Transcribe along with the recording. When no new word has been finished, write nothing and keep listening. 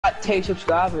2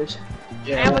 subscribers.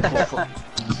 Yeah.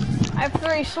 I have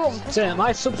 3 subs. So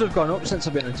my subs have gone up since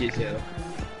I've been on GTA.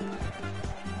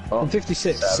 From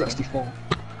 56 to 64.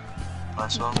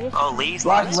 Nice one. Oh, Lee's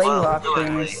Like as Lee well. live Go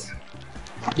on, Lee. streams.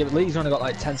 Yeah, but Lee's only got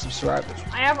like 10 subscribers.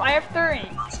 I have 3. I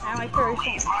have like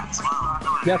 30 subs.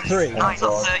 You have 3? No, he's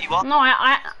got 31. No,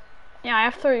 yeah, I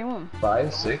have 31.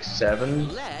 5, 6,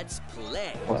 7. Let's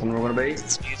play. What's the number gonna be?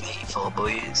 Excuse me, 4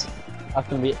 boys. That's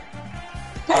gonna be.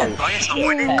 Oh, yes, I'm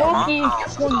winning. Come on. Lucky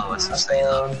Oh, let's just stay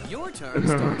on. Your turn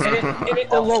starts. Is it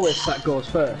the lowest that goes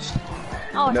first?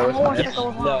 Oh, it's No, the it's lowest not. that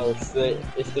goes on. No,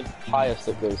 it's the highest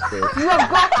that goes through. You have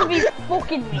got to be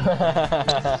fucking me.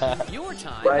 Your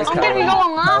time. Right, I'm gonna be Callum.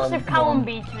 going last if Callum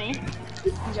beats me.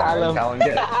 Callum. Callum,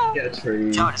 get a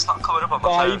tree. John, it's not coming up on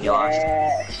my phone.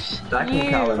 Yes. Back in You-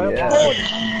 Callum,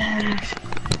 yeah.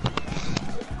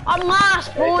 I'm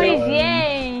last, boys,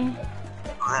 yay!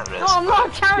 Oh, there it No, is. I'm not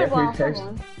Get terrible. me Hold text.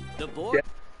 on. The board.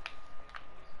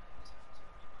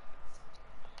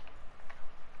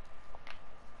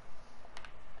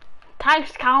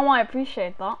 Thanks, Callum, I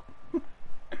appreciate that.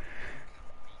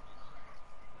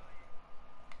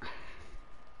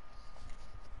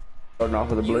 Starting off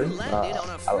with a You blue. landed on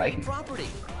a I free like it. property.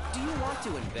 Do you want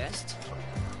to invest?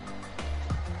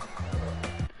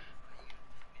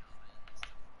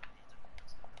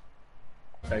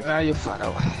 You'll find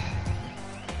out.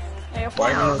 Yeah, you're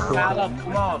fine. Callum,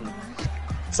 come on.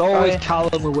 It's always yeah.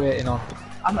 Callum we're waiting on.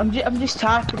 I'm just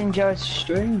typing in Jared's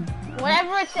stream.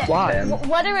 Whatever it's Why?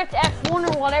 whether it's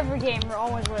F1 or whatever game, we're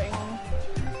always waiting on.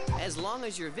 As long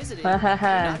as you're visiting. Ha ha you're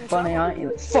ha. not in Funny, trouble. aren't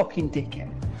you? Fucking dickhead.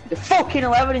 You're fucking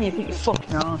 11 and you think you're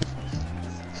fucking on.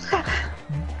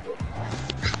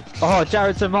 Oh,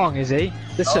 Jared's among, is he?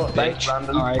 This Oh, is a thanks, bitch.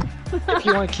 Brandon. Alright. If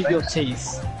you want to keep your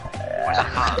teeth.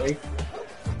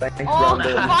 Thanks, Oh,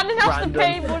 Brandon. Brandon has to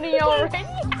pay money already.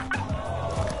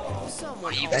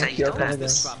 Someone You've else taken owns care of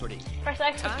this this. property. Press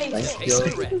X to Time pay to Thank pay you.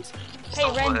 the rent.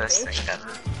 Pay rent, Worst bitch. thing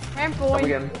ever. Rent, Come boy.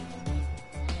 again.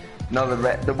 No,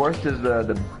 the worst is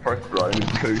the first round is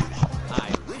coup. I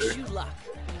wish you luck.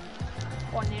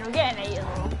 One nil, we're getting 8 as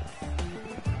well.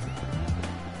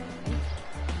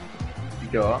 You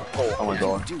go up. Oh my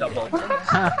god. Do Double. it.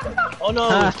 Oh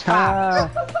no!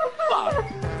 Fuck.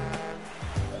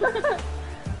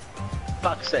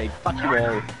 Fuck's sake, fuck you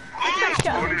all.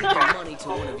 Money to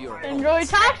one of your opponents. Enjoy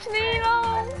tax, Nino!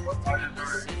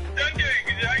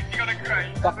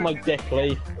 Fuck my dick,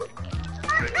 Lee.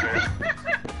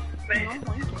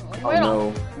 Oh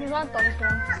no. He's not done this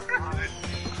one.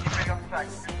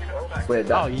 Wait,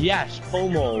 that. Oh yes, full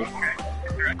mall.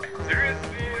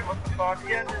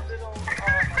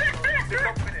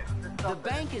 The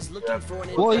bank is looking for an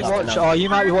What are you investor. watching? Oh, you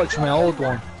might be watching my old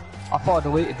one. I thought I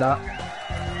deleted that.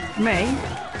 Me?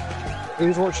 He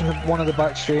was watching one of the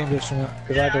back streams or something,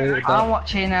 because I deleted I'm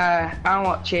that.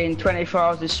 watching 24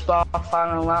 Hours of Spa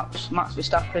final laps, Max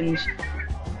Verstappen's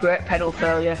great pedal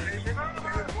failure.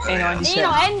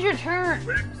 Nino, end your turn!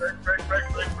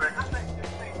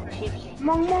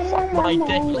 Fuck my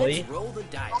dick, Lee. Let's roll the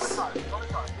dice.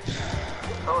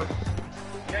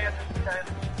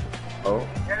 Oh.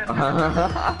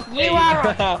 You are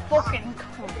a fucking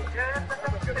cunt.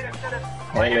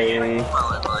 Hey.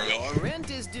 Your rent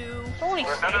is due. It's only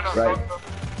 6. Right.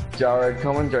 Jared,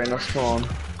 come and join us, come on.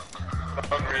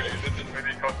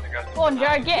 Go on,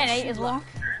 Jared, get an 8 as well.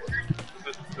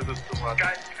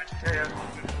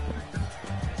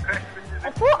 I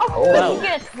thought you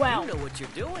get a You 12. know what you're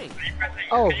doing.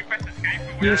 Oh,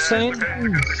 you were saying?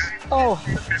 Oh,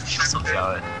 Shut up,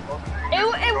 Jared.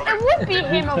 It would be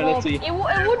him of all. Infinity. It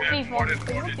would be for it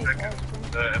would be for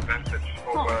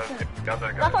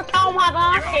That's what Callum had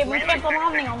last game. We kept on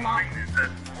landing on that.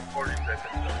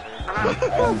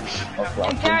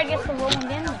 And Jared gets the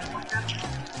rolling in.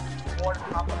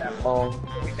 Oh.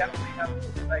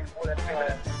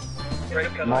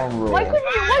 Come on, roll. Why couldn't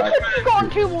you go on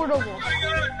 2 more doubles?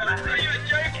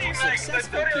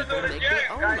 Successful people make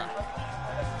their own luck.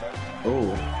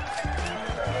 Oh.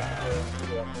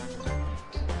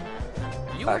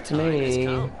 Your Back to time has me.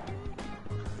 come.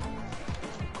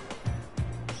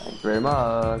 Thank you very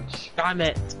much. Damn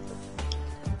it.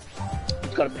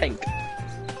 It's got a pink.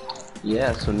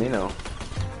 Yeah, so Nino.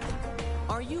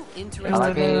 Are you I interested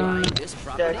like in it. buying this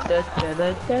property?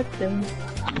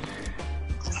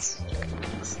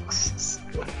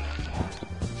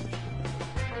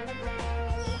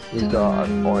 He's got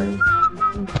a point.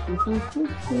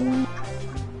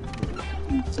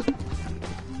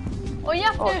 All you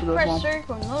have to do Oh, is good press one.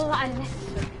 circle. No, that is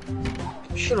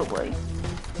necessary. Shut up, Lee.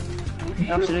 You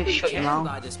have to do is shut your Can mouth.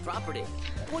 buy this property.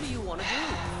 What do you want to do?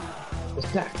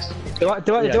 It's tax. do I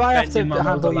have to Yeah,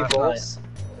 handle your Monoply voice?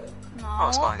 No. Oh,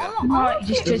 it's my go. Alright,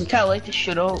 just to tell it to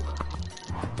shut up.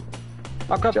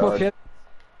 I've got God. bucket.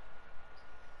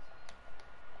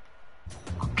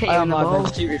 Okay, I you're am on the live ball.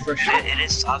 on Duty Fresh. It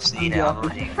is, I've seen it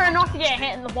already. Prefer not to get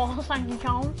hit in the balls, thank you,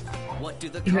 Colin. What do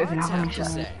the You don't even cards have have any to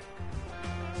shot. say?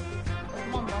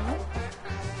 Come on, Mama.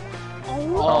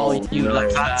 Oh, you Like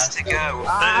like that's that. to go.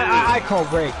 I call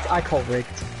rigged. I call rigged.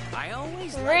 I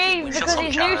always Rigged Shut because up,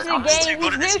 he's new to Jared. the I'm just too game.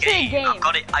 good He's at new this to the game. game. I've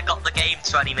got it. I got the game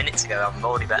 20 minutes ago. I'm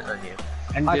already better than you.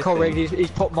 And I call listen, rigged.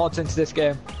 He's put mods into this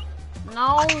game.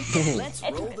 No, Let's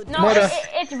roll the no, Mother.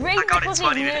 it's I rigged got it because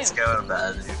 20 he's minutes new. ago. I'm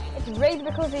better than you. It's rigged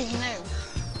because he's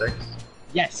new.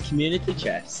 yes, community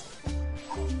chest.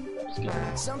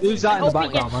 Who's that in the Hope he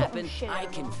background, gets man? something shit I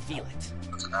out can of feel it.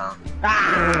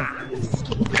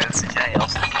 Goes to jail.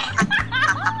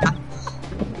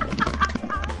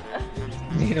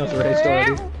 He knows what he's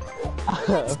doing.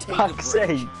 Fuck's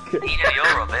sake. You know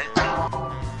you're of it.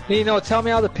 Nino, tell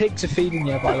me how the pigs are feeding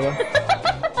you, by the way.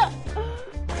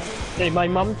 Hey, my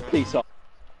mum's police officer.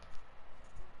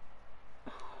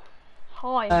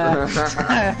 Hi.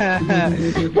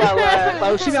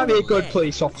 Well, she might be a good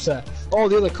police officer. All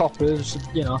the other coppers,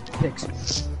 you know, pigs.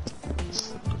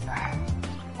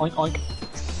 Oink oink.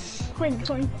 Quink,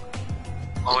 quink.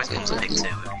 Always comes a big two.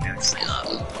 I'm going to say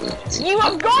that. You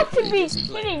have got to be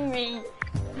kidding me.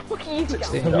 Look at you go.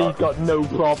 He's got no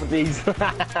properties. Jared.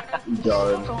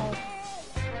 Oh,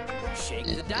 Shake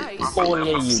the dice.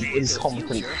 Only you Here's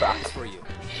incompetent your crap. prize for you.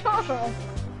 shut up.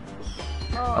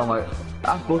 Oh my.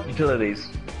 That's both utilities.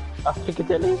 That's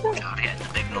Piccadilly, is it? God, yeah, the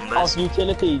big Oh, numbers.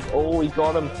 utilities. Oh, he's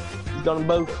got them. He's got them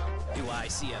both. Do I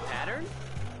see a pattern?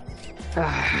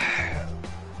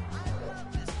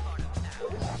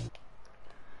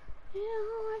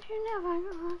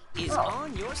 Is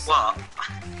on your side. What?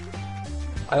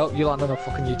 I hope you land on a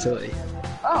fucking utility.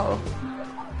 Oh.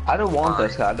 I don't want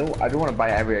this. I don't want to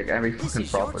buy every This fucking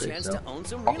is your property. chance So. to own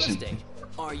some real estate.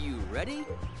 Are you ready?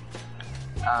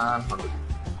 I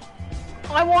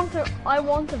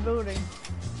want a building.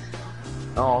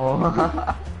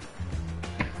 Oh.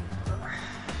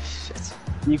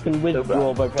 You can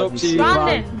withdraw by It's up to pressing you.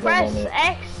 Brandon, C. press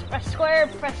X, press square,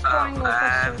 press triangle,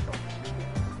 press circle.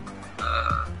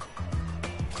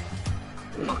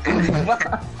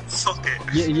 Fuck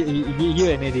it.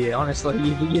 You're an idiot, honestly.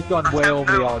 You've gone way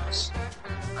over the odds.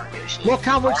 Look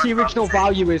how much the original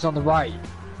value is on the right.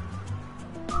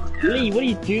 Lee, what are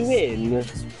you doing?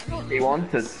 He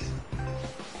wanted.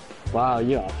 Wow,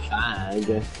 you're a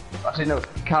fag. Actually, no.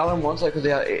 Callum wants it because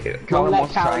Don't Callum let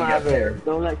wants to try Callum and have get there. it.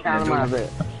 Don't let Callum Yeah, have it.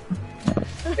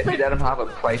 If you let him have it,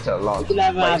 price it a lot. You can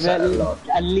never Price have it a it. lot.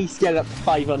 At least get it up to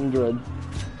 500.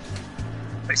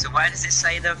 Wait, so where does it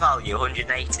say the value?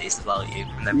 180 is the value,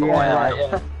 and then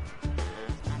Yeah.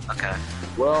 Okay.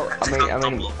 Well, I mean, we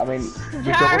doubled Jared, it's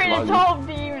value. all up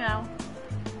to you now.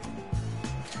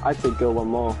 I'd say go one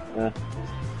more. Yeah.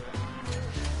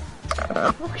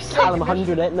 Fuck's sake. Callum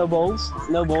 100 it, no balls.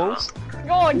 No balls.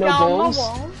 Go on, No Cal, no balls.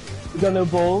 balls. You got no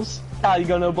balls. Cal, you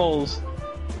got no balls.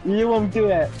 You won't do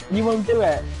it. You won't do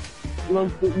it. You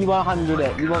won't. You want 100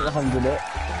 it. You want 100 it.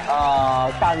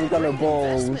 Ah, Cal, you got no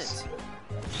balls. Investment.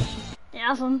 He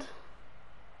hasn't.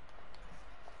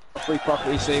 Free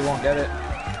property, so you won't get it.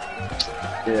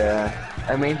 Yeah.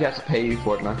 I mean, he has to pay you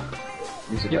for it now.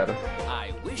 Use it better.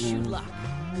 I wish you luck.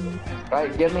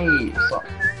 Right, give me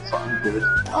something good.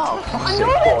 Oh, I sick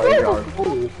know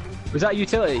boy, yard. Was that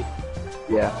utility?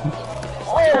 Yeah.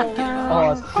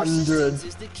 Oh, it's 100. This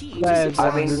is the key. There's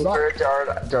I mean, 100 bucks.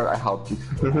 Jared, I helped you.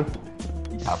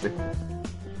 He's happy.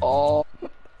 Oh,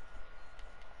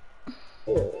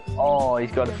 Oh,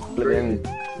 he's got to flip in.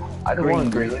 I don't want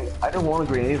a green. I don't want a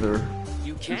green either.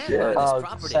 You can Shit. buy this Oh,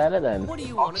 property. sell it then. What do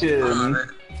you want to do? Auction.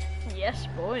 Yes,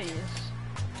 boys.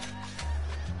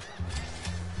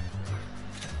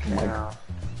 Yeah.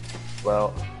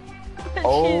 Well.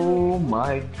 Oh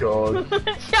my god.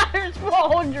 Jared's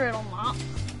 400 on that.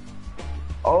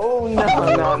 Oh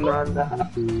no no no no.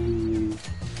 Oh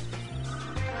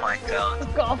my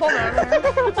god. Got off on there.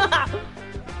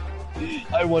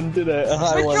 I wanted it.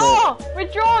 I Withdraw!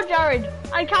 Withdraw, Jared!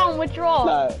 I can't withdraw.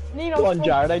 No. Nino, Go on,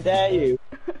 Jared, I dare you.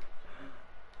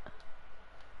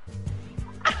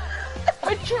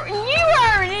 Withdraw. You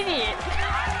are an idiot!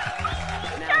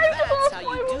 Now Jared just that's lost how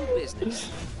my you move. do business.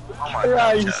 Oh my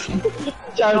Right. god.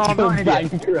 Jared's No, I'm not going an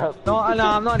idiot. bankrupt. no, I'm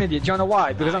not an idiot. Do you know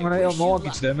why? Because I'm going to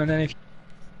mortgage them, and then if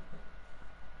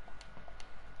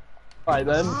Right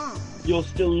then, you're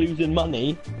still losing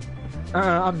money.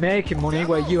 I'm making money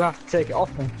where you have to take it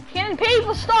off me. Can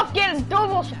people stop getting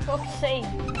doubles, for fuck's sake?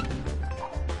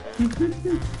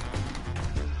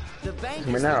 The bank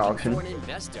We're is not looking auction. for an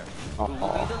investor. Who will be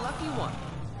the lucky one?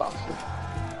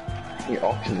 The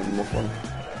auction is more fun.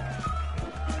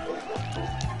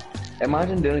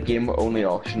 Imagine doing a game with only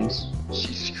auctions.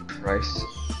 Jesus Christ.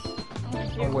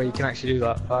 Oh, where you can actually do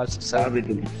that. That's That'd sad. be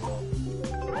the...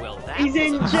 Well, that He's was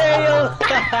in a- jail!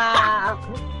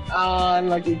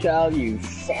 Unlucky cow, you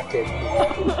fucking.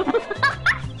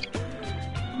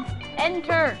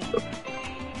 Enter.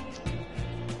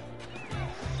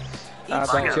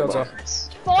 Thanks, your turn.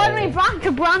 Follow me back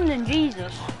to Brandon,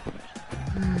 Jesus.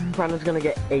 Brandon's gonna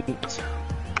get 8.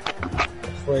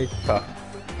 3.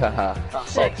 Haha.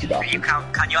 Six.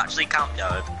 Can you actually count,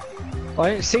 Jared? I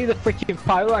didn't see the freaking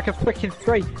 5, like a freaking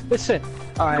 3. Listen.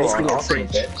 Alright, Go let's on, get auction a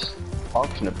 6. bitch.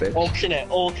 Auction a bitch. Auction it,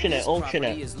 auction it, This auction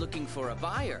property it. is looking for a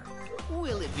buyer.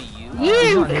 Will it be you? He's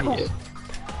You. not an idiot.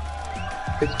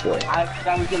 Bitch boy.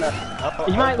 I was gonna.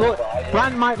 He might look,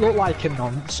 Brand might look like a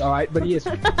nonce, alright, but he is.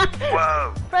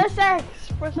 Whoa! Press X.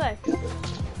 Press X.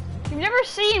 You've never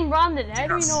seen Brandon. How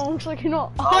do you know? Looks like you're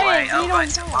not. Oh wait, you oh don't right,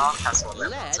 so know. Mark has what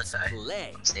level Let's today.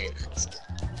 play. I'm seeing this.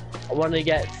 I wanna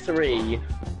get 3. We're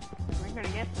gonna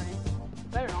get three.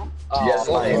 Better not. Yes,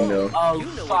 I am though. Oh, You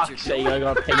know what fuck's you're sake, I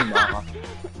gotta pay Mark.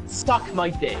 Suck my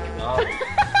dick, Mark.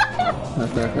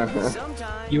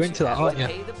 Sometimes You into that, have aren't to you?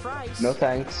 Pay the price. No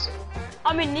thanks.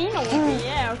 I mean, Nina would be,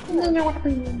 yeah, of course.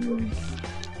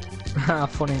 Ah,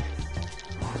 funny.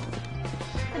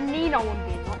 Nina would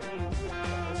be, not you.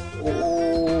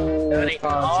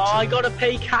 Oh, I gotta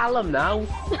pay Callum now.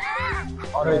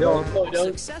 Oh, no, don't. No,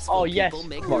 don't. Successful Oh, yes. people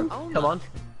make Come on, their own come luck.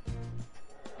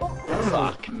 on.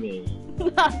 Fuck me.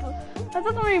 That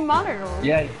doesn't really matter, though.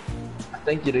 Yeah, I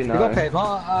think you do You now. got paid,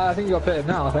 Mark. I think you got paid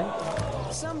now, I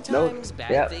think. Sometimes bad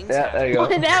Yeah, things yeah, there you go.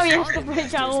 Now he has to pay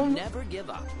Just Callum. never give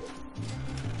up.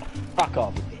 Fuck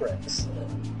off, pricks.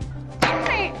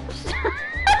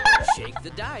 Shake the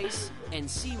dice and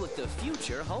see what the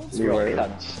future holds You for were you.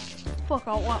 Fuck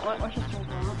off, what should talk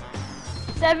about?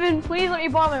 7, please let me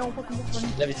buy my own fucking book.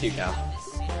 Let me 2 Cal.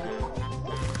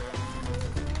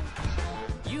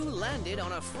 You landed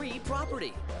on a free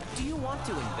property. Do you want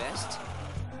to invest?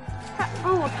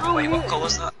 Oh, I can't Wait, what move. colour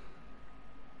was that?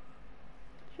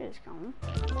 Shit, it's coming.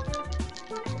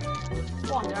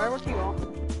 Go on, Jared, what you got?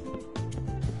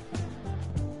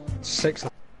 6.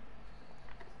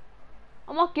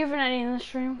 I'm not giving any in the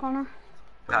stream, Connor.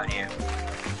 Can't you?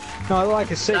 No, I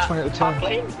like a 6 when it was 10.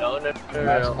 No, no,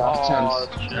 Last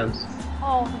chance.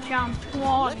 Oh, the champ. Come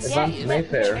on, It's yeah. on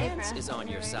Mayfair. Chance is on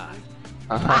your side.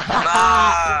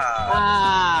 Ah!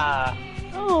 Ah!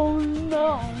 Oh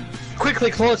no. Quickly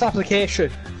close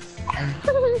application.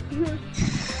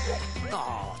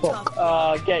 Oh, Fuck.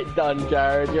 Oh, get done,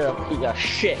 Jared. You're a piece of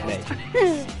shit, mate.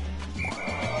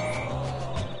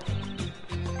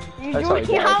 You Oh, do sorry, it,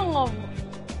 Jared. Callum.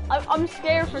 I'm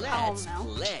scared for Callum let's now.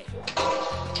 play.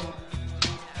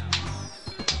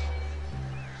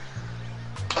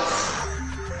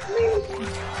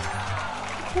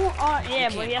 Yeah,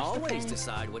 You but he can't has to always pay.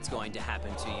 decide what's going to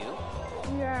happen to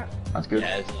you. Yeah. That's good.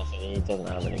 Yeah, there's nothing. He doesn't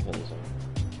have anything.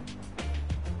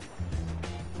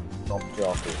 Not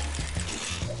jockey.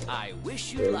 I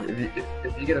wish you luck.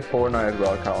 If you get a 4 now as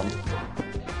well, Colin.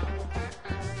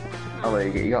 Oh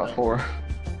wait, you got a 4.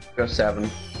 You got a 7.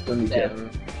 In the chest.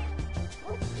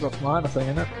 That's mine, I think,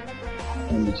 isn't it?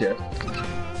 In the chest.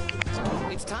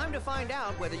 It's time to find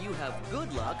out whether you have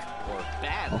good luck or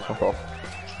bad Oh, luck. fuck off.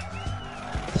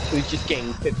 Who's just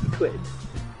getting 50 quid?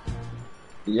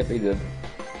 Yep, he did.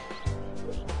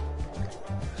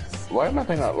 Why am I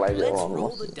thinking that light Let's on?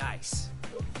 roll the dice.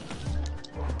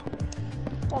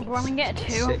 Well, we're gonna get a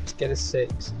 2. 6, get a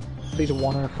 6. Please a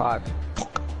 1 and a 5.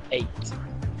 8.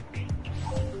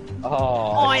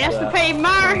 Oh, he has to pay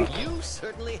Mark. You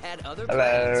certainly had other Hello.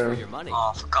 plans for your money.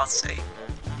 Oh, for God's sake.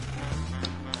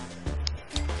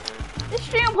 This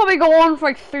stream will probably go on for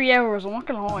like 3 hours, I'm not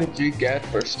gonna lie. What did you get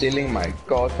for stealing my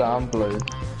goddamn blue?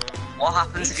 What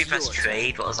happens if you press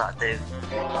trade? What does that do?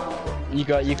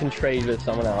 You can trade with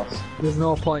someone else. There's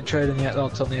no point trading yet though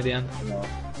until near the end. No.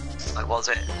 Like, what was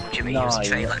it? What do you mean No, use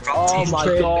trade like oh properties? my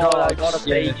Trade god, I cards, gotta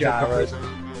pay yeah, Jared.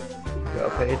 Gotta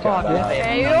pay Oh, yeah.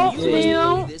 There you go, You you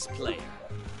know. this player.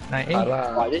 19.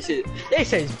 Right, this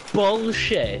is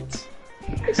bullshit.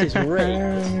 This is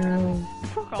rigged.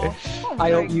 Fuck off. Oh,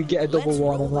 I hope my- you get a double Let's 1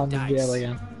 roll and the land in dice. jail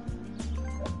again.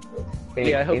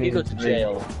 Yeah, I hope you go to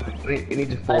jail. You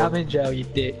need a I 4. am in jail, you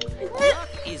dick. Luck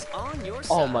is on your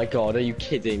side. Oh my god, are you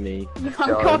kidding me? I'm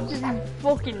cocked as you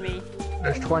fucking me.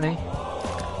 There's 20.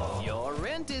 Your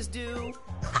rent is due.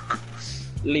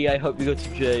 Lee, I hope you go to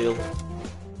jail.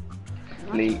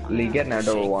 Lee, get another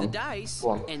double Shake the 1. dice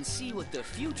One. and see what the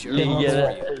future Lee, holds get for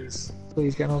it. you. Please.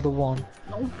 Please get another 1.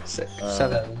 6,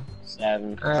 7.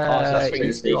 7. Uh, Train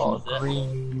it's station, not is it?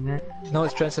 Green. No,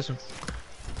 it's train system.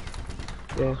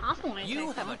 Yeah.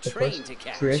 You have a train to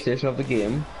catch. Creation of the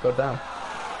game. Go down.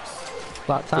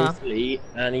 Flat time. Basically,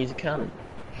 and he's a cunt.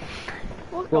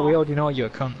 Well, we already know you're a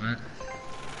cunt,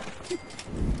 mate.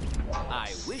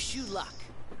 I wish you luck.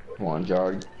 Come on,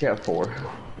 Jar. Get a 4.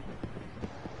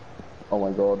 Oh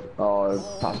my god.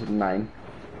 Oh, pass with 9.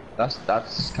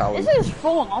 That's coward. This is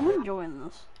fun. I'm enjoying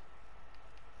this.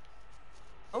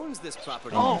 Owns this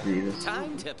property. Oh, Jesus.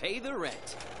 Time to pay the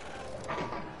rent.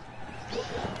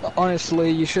 Honestly,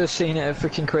 you should have seen it at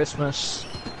freaking Christmas.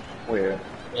 Where?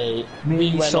 Hey,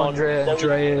 Me, went Sandra, on-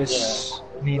 Andreas,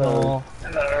 Nino.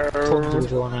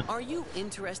 Tons on it. Are you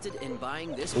interested in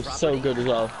buying this It was property? so good as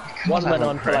well. One went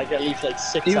on for like at least like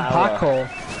 6 Even hours.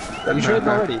 Paco. You showed him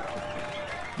already.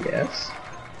 Yes.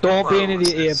 Don't be an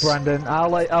idiot here, Brandon.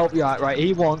 I'll help you out, right?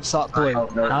 He wants that blue. Oh,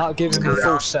 no. I'll give him a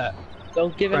full set.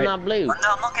 Don't give him Right. that blue. No,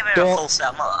 I'm not giving him a full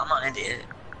set. I'm not an idiot.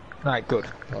 Right, good.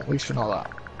 Well, at least we know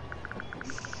that.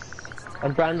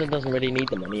 And Brandon doesn't really need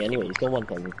the money anyway. He's got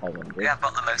 1,500. Yeah, I've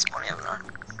got the most money, haven't I?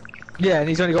 Yeah, and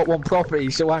he's only got one property,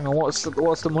 so hang on, what's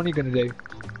the money gonna do?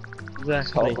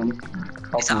 Exactly.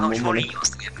 Is that how much money you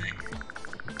wants to give me?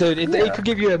 Dude, it could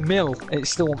give you $1 million, and it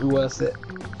still won't be worth it.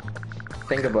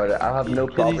 Think about it. I have no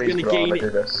Because he's properties gonna for all gain I do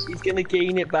it. this. He's gonna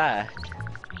gain it back.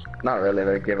 Not really,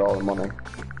 they give all the money.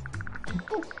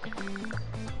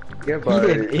 Give You'd be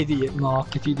an about... idiot,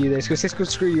 Mark, if you do this, because this could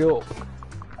screw you up.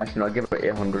 Actually, no, give about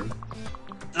 800.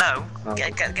 No, Oh.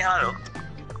 get that up.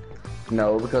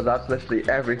 No, because that's literally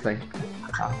everything.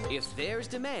 If there's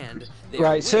demand, there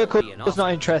Right, will Circle be an is offer.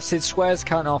 not interested, Squares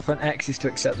can't offer, and X is to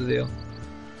accept the deal.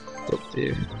 It's up to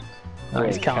you. Right,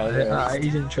 he's counting it. Right,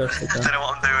 he's interested I then. don't know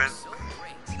what I'm doing.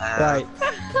 Right.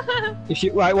 If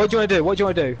you right, what do you want to do? What do you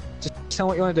want to do? Just tell me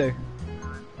what you want to do.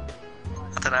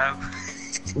 I don't know.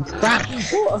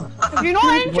 If you're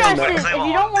not interested, if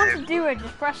you don't want to do it,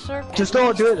 just press circle. Just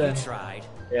don't do it then. Tried.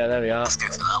 Yeah, there we are. Let's do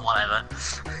it for that, whatever.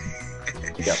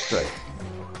 You got straight.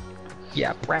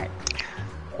 Yeah, Brett.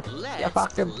 Let's Yeah,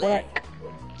 fucking play. Brett.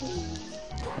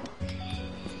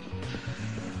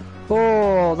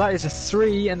 Oh, that is a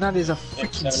 3, and that is a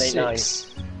freaking 7, 8, 9.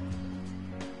 6.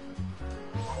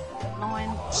 9.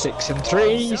 6 and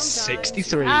 3,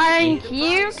 63. Thank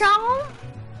you, Colin.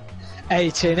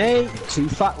 8 and 8, 2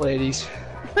 fat ladies.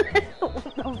 What the fuck?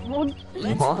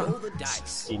 Let's What? roll the dice.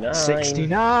 69.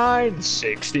 69,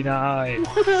 69.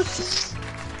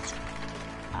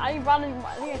 I ran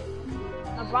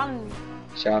I ran.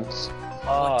 Chance.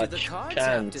 Oh, What do the cards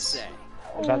have to chance. say?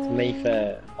 That's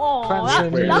Mayfair. Oh,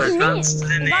 Cranston. that's me.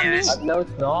 Cranston Is that me? is- No,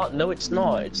 it's not. No, it's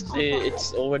not.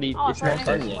 It's already. Oh, it's sorry, not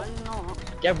done I yet. didn't know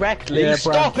Get wrecked, Lee. Yeah,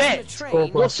 Stop Brad. it! Train, Go,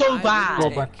 You're so I will bad. Go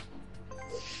take. back.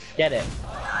 Get it.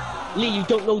 Lee, you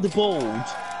don't know the board.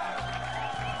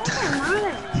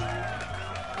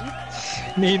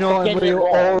 Nino and Get Lee it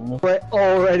wrong.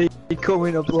 already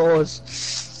coming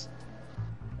applause.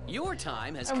 Your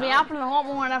time has It'll come. be happening a lot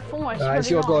more than I thought. Right, it's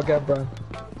your go again, Brian.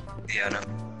 Yeah, no.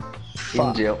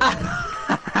 In jail.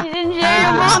 He's in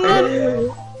jail,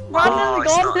 Brandon. Brandon's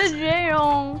it's gone not. to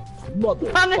jail.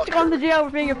 Brandon's gone to jail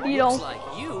for being a Looks pedo. like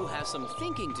you have some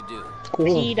thinking to do.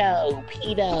 Pedo.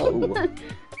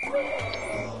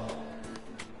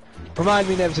 Remind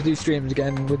me never to do streams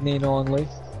again with Nino and Lee.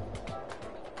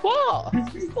 What?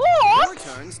 Your What?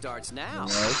 turn starts now.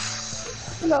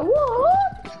 Oh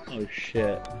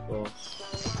shit. Oh,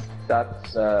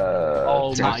 That's,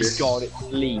 oh my Texas. god, it's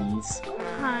Lee's.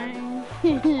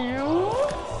 Thank you.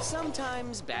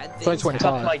 Sometimes bad things 2025.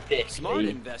 Suck happen. my dick, Smart Lee.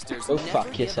 investors Go never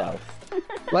fuck give yourself.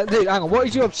 Like, dude, hang on, what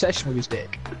is your obsession with his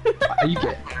dick? Are you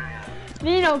gay?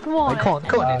 Nino, come on. Like,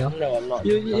 come on, Nino. No, I'm not.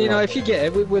 You know, if you get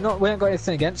it, we ain't got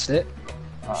anything against it.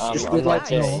 Just I'm we'd like not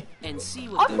to know. gay. And see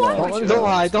I what the thought- temperature Don't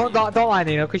lie, is. don't lie,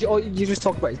 Nino, because you just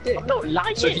talk about his dick. I'm not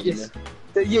lying. So if you-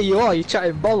 yeah, you are. You're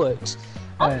chatting bollocks.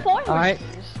 I'm fine with Alright.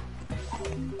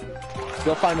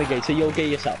 You're fine with gay, so you're gay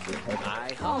yourself.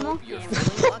 I Oh, no. hope you're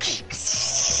feeling lucky.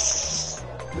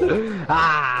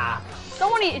 Ah.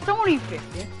 It's only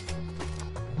 50.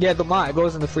 Yeah, the mic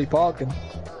goes in the free parking.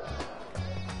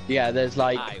 Yeah, there's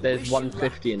I like, there's wish you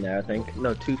 150 in there, I think.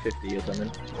 No, 250 or something.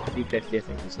 250, I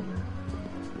think, is in there.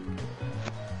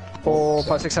 4,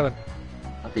 5, 6, 7.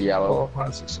 That's a yellow. 4,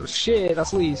 5, 6, 7. Shit,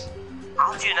 that's Lee's.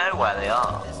 How do you know where they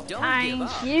are? Don't give Thank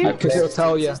up. you. Because he'll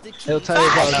tell you. He'll tell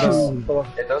you about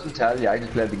it. It doesn't tell you, I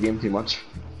just played the game too much.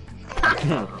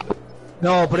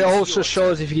 No, but it also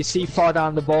shows if you can see far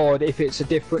down the board if it's a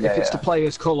different, if Yeah, it's the yeah.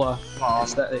 player's colour.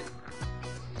 Aesthetic.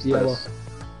 It's yellow.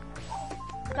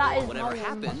 That is Whatever not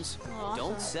happens, Oh,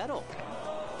 don't settle.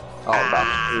 Oh,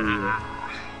 that's...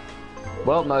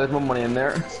 Well, now there's more money in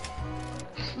there.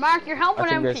 Mark, you're helping I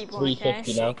think out there's people,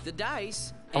 350 okay? now. Shake the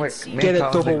dice Oh, wait, see me Get and a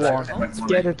Carl double think one. that's-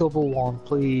 Get a double one,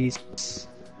 please.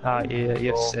 Ah, yeah,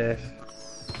 you're safe.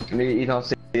 He's not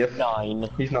safe. 9.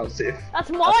 He's not safe. That's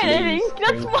mine, I Please. think.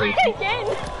 That's mine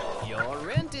again. Your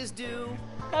rent is due.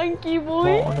 Thank you,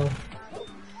 boy. Oh, no.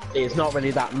 It's not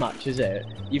really that much, is it?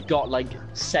 You've got like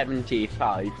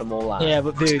 75 from all that. Yeah,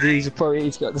 but dude, he's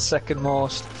got the second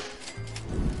most.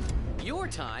 Your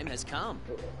time has come.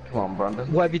 Come on,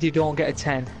 Brandon. What if you don't get a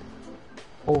 10?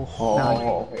 Oh, Oh,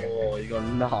 no. Oh, you got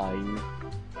 9.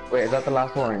 wait, is that the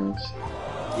last orange?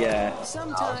 Yeah.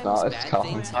 Sometimes not, it's bad calm.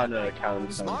 things I know it happen.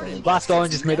 counts. Smart Something. Last investors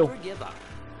orange is middle. never give up.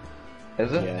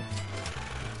 Is it? Yeah.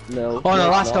 No. Oh no,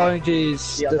 it's last not. orange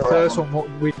is The the other first one.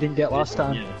 one we didn't get last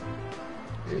time.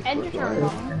 Yeah. End your turn,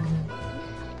 Mom.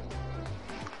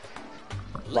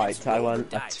 Right, I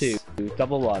want a 2.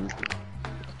 Double 1.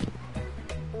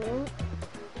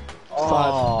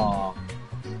 Oh,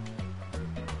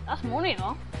 That's money,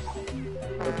 though.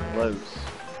 close.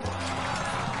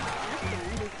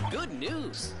 Good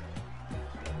news.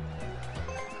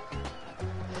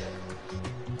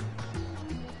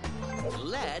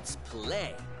 Let's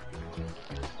play.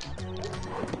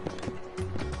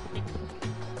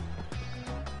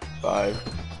 Five.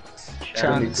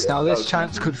 Chance. Now this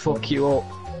chance could fuck you up.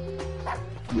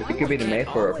 It could be the mate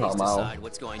for a Always Palmao. decide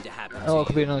what's going to happen. Oh, it to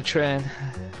could be another train.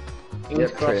 King's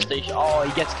Yep, Cross true. Station. Oh,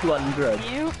 he gets 200.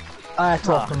 You. I had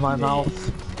to open my me. mouth.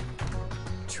 you.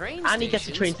 Train And he gets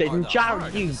a train stations station. are the Jared,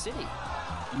 heart of you- the city.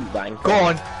 You wanker. Go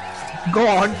on. Go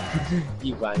on.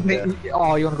 You wanker.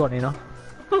 Oh, you wanna go on, you know?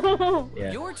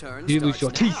 Yeah. Your turn You lose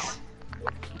starts your now. teeth.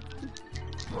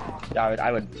 Jared,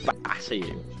 I would batter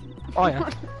you. Oh yeah.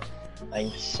 I'm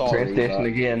sorry. Train station but-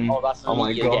 again. Oh, that's Oh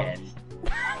my me god. again.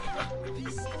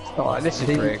 Oh, this is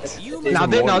rigged. You Even Now,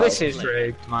 more no, this like- is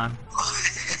rigged, man.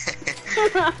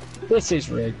 This is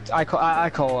rigged. I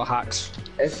call it hacks.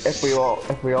 If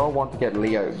we all want to get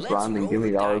Leo, Brandon, give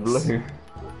me our blue.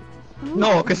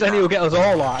 No, because then he'll get us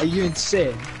all out. Are you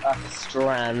insane?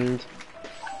 Strand.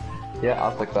 Yeah,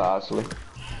 I'll take that actually.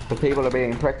 The people are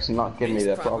being pricks and not giving me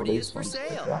This their property is properties. for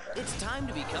sale. It's time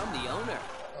to become the owner.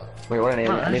 Wait, what do I need?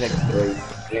 I need like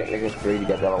 3. I need like 3 to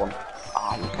get the other one.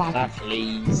 Ah, you bastard.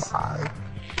 Please. Again.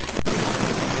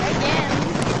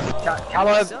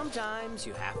 Hello, Sometimes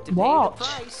you have to What? pay the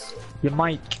price. your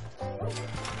mic.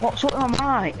 What's up with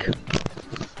my mic?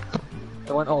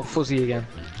 It went all fuzzy again.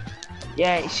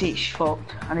 Yeah, it's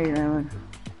fucked. I need another one.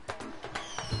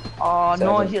 Oh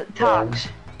no, Seven. is it tax?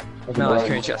 No, it's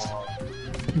train chest.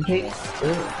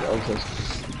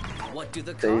 What do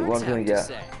the So what cards do we have get? to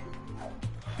say?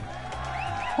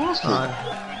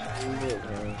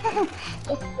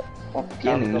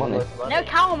 Gaining money. No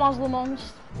counter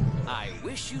Muslims. I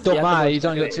wish you Don't Yeah, matter, the he's most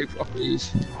only got great. 2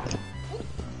 properties.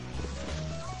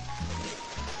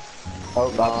 Oh,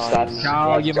 that's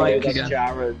Oh, you might That's again.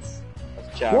 Jared's.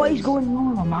 That's Jared's. What is going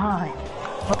on with my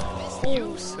mic?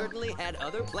 You certainly had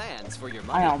other plans for your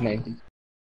I money. am.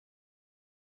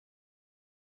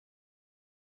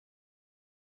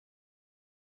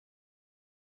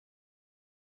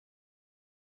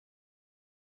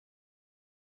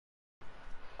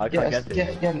 I can't Yes, get it.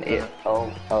 yes, get an 8.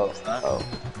 Oh.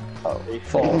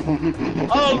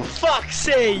 Oh, fuck's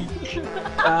sake!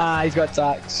 Ah, he's got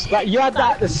tax. Like, you had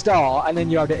that at the start, and then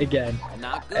you had it again.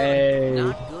 Not good. Hey.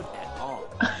 Not good at all.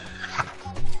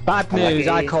 Bad news,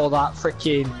 I Okay. call that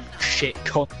freaking shit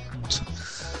cunt.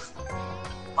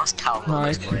 What's Calvin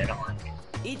Right. going on?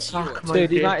 It's your turn. Dude,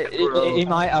 he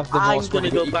might have the I'm most gonna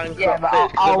money. go but bankrupt. Yeah, but I'm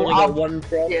I'll- gonna go one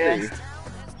property. yeah.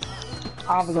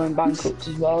 I'll be going bankrupt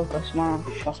as well. That's my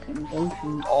fucking boyfriend.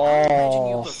 Imagine you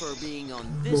Oh, prefer being on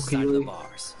this Lucky side of the you.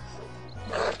 bars.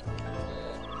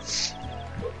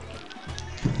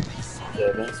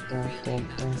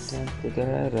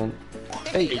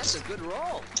 Hey, that's a good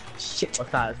roll. shit.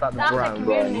 What's that? Is that the That's a brown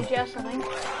community one? chest, I think.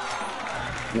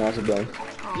 No, it's a brown.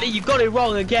 Lee, you got it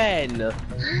wrong again!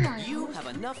 You have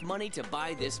enough money to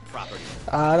buy this property.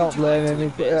 I don't blame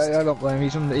him. I don't blame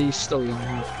him. He's still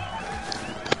young.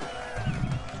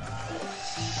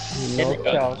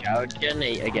 Jared, get an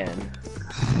 8 again.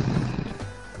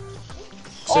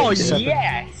 Oh, 67.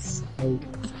 yes!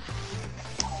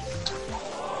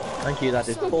 Thank you, that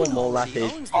is 4 more, that She is.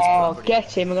 owns this Oh, property.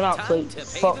 get him. I'm gonna Time absolutely to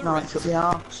pay fuck the nights up the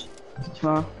arse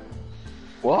tomorrow.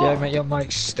 What? Yeah, mate, your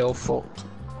mic's still fucked.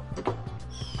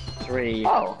 3.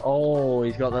 Oh. Oh,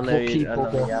 he's got the Lucky another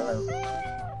bugger. yellow.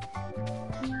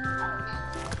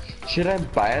 Should I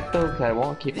buy it though? 'Cause I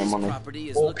won't keep my This money. property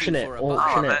is Auction looking it, for a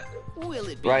auction buyer. it. Will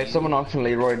it be Right, you? someone auction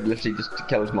Leroy literally just to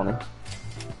kill his money.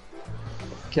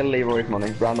 Kill Leroy's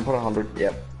money. Brandon put 100.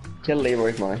 Yep. Kill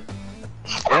Leroy's money.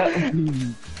 Yep.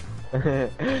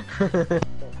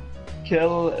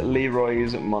 Kill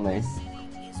Leroy's money.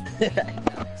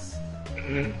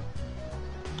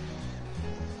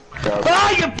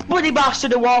 Ah, you bloody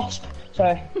bastard, a wasp!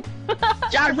 Sorry.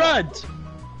 Jared!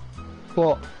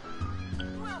 What?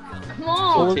 Come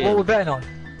on! What we're betting on?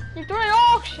 You've done an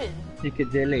auction! You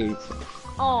could delete.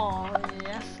 Oh,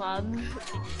 yes, lad.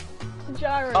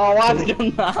 Jared. Oh, why have you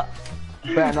done that?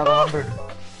 Bet another 100.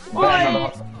 Bet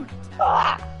another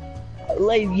 100.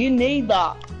 Like, you need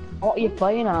that. What are you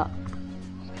playing at?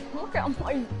 Look at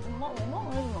my... I'm not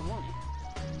losing my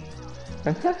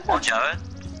money. Oh, Jared.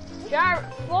 Jared,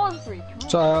 Flosbury,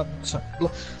 come on. So,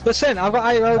 listen, I've got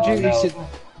IRL duties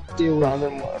to deal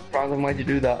with. Brandon, why'd you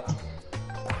do that?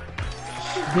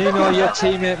 You know your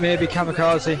teammate may be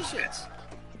kamikaze.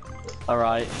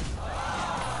 Alright.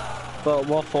 But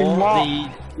what for? what? The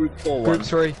group 4 one? Group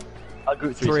 3.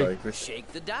 Group 3, sorry. Shake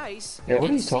the dice. Yeah, what are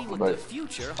and you see talking what about? the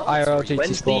future holds IRL for you.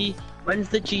 GT Sport. When's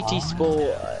the GT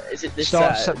Sport? Is it this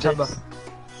Start September.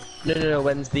 No.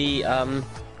 When's the other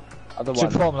Super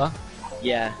one? Formula.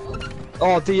 Yeah.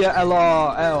 Oh, the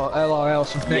LRL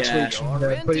from next Yeah.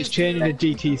 week, but it's changing to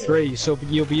GT3, so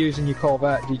you'll be using your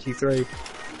Corvette GT3.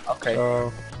 Okay.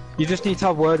 So you just need to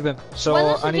have a word with him. So When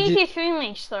does I the need you. GT3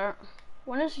 league start?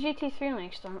 When does the GT3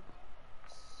 league start?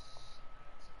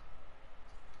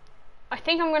 I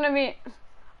think I'm gonna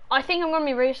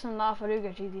be racing the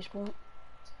Alfaruga GT Sport.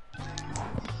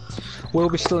 We'll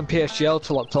be still in PSGL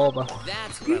till October.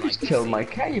 That's what I You like just to killed see. my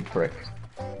cat, you prick.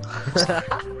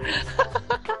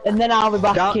 And then I'll be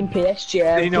back That- in PSG.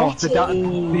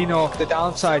 The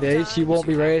downside is you won't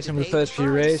be racing the first few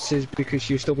races because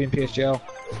you'll still be in PSGL.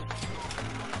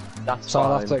 That's So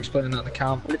I'll have fine. to explain that in the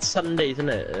camp. Well, it's Sunday, isn't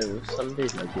it?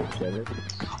 Sunday's like this, isn't it?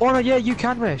 Oh no, yeah, you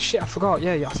can race. Shit, I forgot.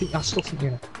 Yeah, I still think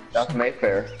you know. That's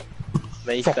Mayfair.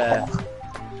 Mayfair.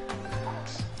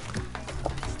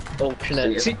 Auction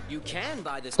it. See, You can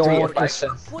buy this. don't ticket. listen.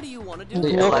 What do you want to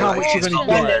do? Work out what you're gonna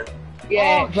Brandon. get.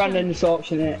 Yeah, Brandon's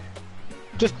auctioning it.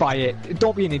 Just buy it.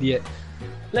 Don't be an idiot.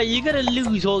 Like, you're gonna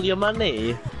lose all your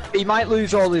money. He might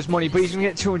lose all his money, but he's gonna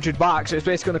get 200 back, so it's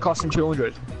basically gonna cost him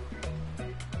 200.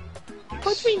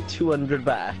 What do you mean 200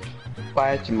 back?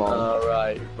 Buy it, Jamal.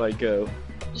 Alright, I go.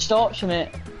 Just auction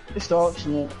it. Just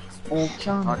auction it.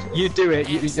 Auction. You do it.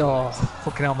 Oh,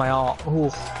 fucking hell, my heart.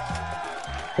 Ooh.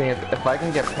 If I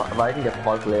can get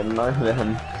Park Lane now,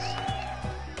 then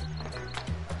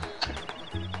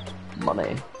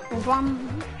money.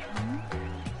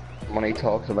 Money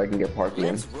talks. If I can get Park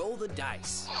Lane. Let's roll the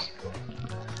dice.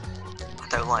 I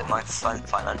don't like my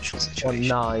financial On situation.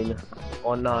 9.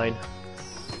 On 9.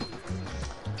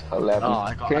 11. Oh,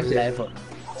 I got Train station. 11.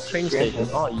 Train station.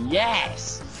 Oh,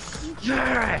 yes!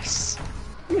 Yes!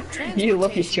 You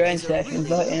love your train station,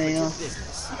 don't you? You know?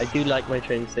 I do like my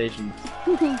train station.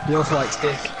 You also like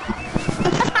stick.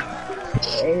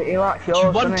 He likes Do you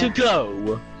yours, want to doesn't he?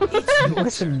 go?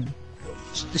 Listen,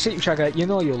 the City Tracker, you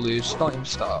know you'll lose. Don't even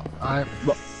start. I'm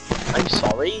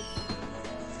sorry.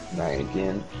 9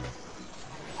 again.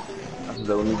 That's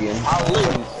zone again. I'll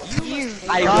lose.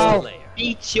 I will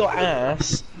beat your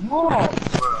ass.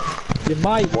 You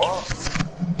might.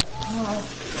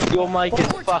 Your mic is Your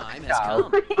time fucked has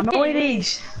out. come. I know it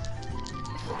is.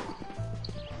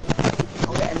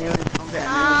 I'm getting near it. I'm getting near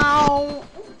Ow!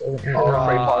 Oh, free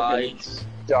parking.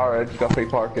 Jared, you got free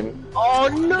parking. Oh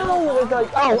no! It was like,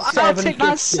 Oh, I'll take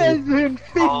that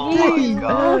 750.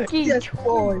 Lucky. Yes,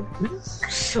 boy.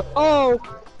 Oh,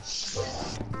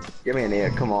 Give me an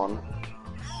 8, come on.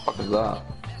 What the fuck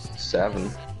is that?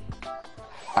 7.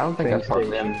 I don't think that's parked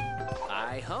in.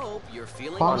 I hope you're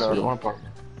feeling Oh no, I don't want to park.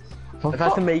 I've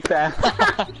had to make that.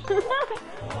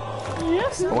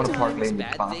 Yes. I want to park lane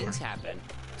bad faster. things happen.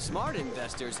 Smart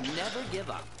investors never give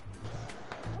up.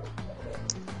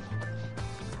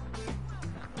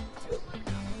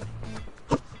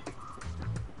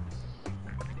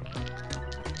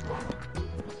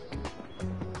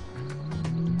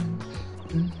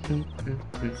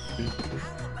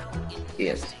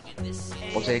 Yes.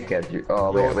 We'll take it.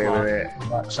 Oh,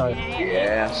 wait. sorry.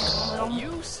 Yes.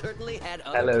 You certainly had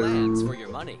other Hello. plans for your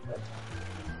money.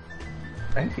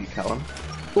 Thank you, Callum.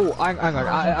 Oh, hang on.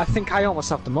 I think I almost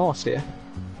have the most here.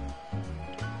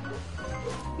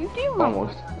 You do have.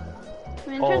 Almost. I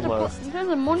mean, in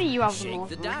terms of money, you have the Shake most.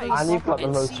 the dice And you've got the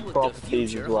and most see what properties the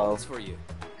future as well. holds for you.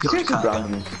 Seriously,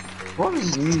 Brandon. What are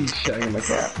you shouting like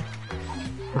that?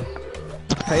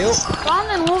 Pay up.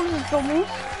 Brandon loves his doubles.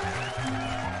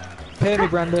 Pay me,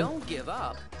 Brandon. Don't give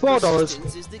up. $4.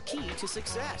 Persistence is the key to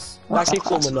success. Like it's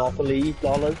called Monopoly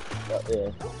dollars. But, yeah.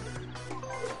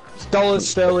 Dollars,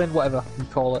 sterling, whatever you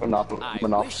call it. I wish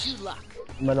Monops. you luck.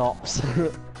 Monops.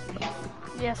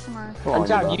 Yes, man. Come on, And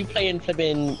Jared, you you playing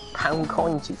flipping pound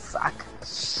coins, you fuck.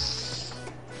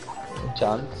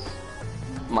 chance.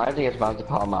 My idea is about to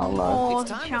power mountain now. Oh, It's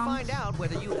time to chance. find out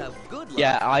whether you have good luck.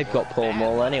 Yeah, I've got Paul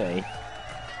Mall anyway.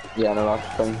 Yeah, no,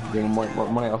 that's the thing. Getting more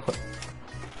money off it.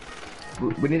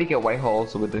 We need to get Whitehall,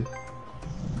 so we do.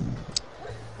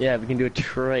 Yeah, we can do a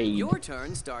trade. Your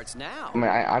turn starts now. I mean,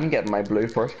 I'm getting my blue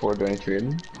first before doing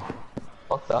trading.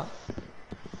 Fuck that.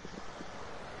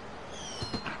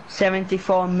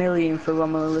 74 million for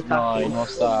Romelu Lukaku. Nine,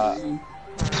 what's that?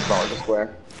 $1 a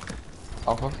square.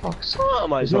 Oh, for fuck's sake. Oh, I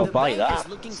might as well The buy bank that. is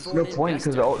looking for No an point,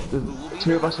 because investor the who will be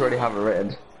two of us already have it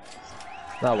rated.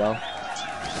 Oh well.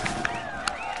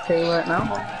 Too late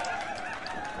now.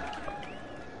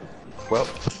 Well,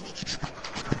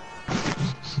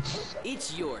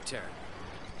 It's your turn.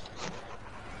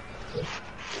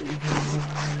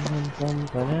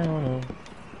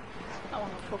 I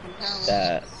want a fucking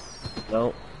pound.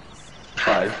 No.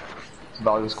 5.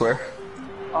 $1 a square.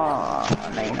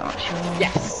 Oh, no, not sure.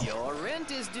 Yes! Your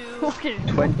rent is due. Fucking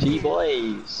 20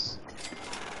 boys.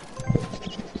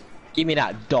 Give me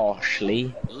that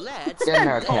Dashley. Let's Get in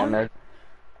there, Ken. There.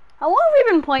 How long have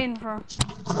we been playing for?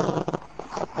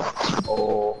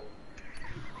 Oh,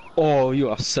 Oh, you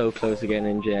are so close to getting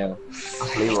in jail.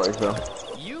 that's Leroy's though.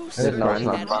 You didn't know certainly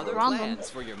it's had not other random. plans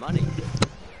for your money.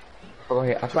 Oh,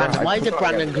 yeah, Brandon, why is it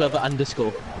Brandon Glover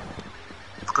underscore?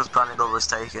 Because Brandon Glover was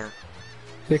taken.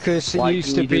 Because it Why used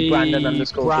can to you do be Brandon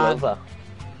underscore Glover?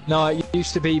 No, it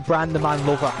used to be Brand the Man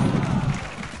Lover.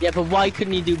 Yeah, but why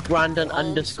couldn't you do Brandon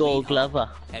underscore Glover?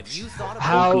 Have you thought about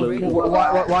How?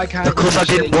 upgrading? Why can't? Because I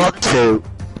didn't want to.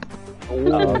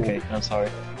 Oh, okay, I'm sorry.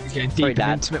 You're getting deep Sorry, and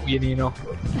Dad. intimate with you, Nino.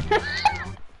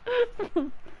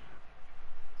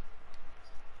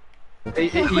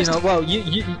 You know, well,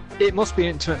 it must be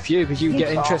intimate for you because you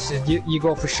get interested. You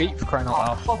go for sheep for crying out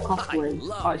loud. Fuck off, Lee.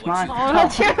 Oh, it's mine. Oh,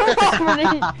 that's your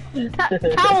property.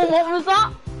 Callum, what was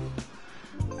that?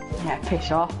 Yeah,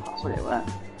 piss off. That's what it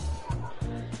was.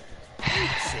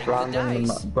 Shake Brandon the the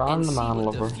dice Brandon and the see man what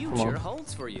lover. the Come future on.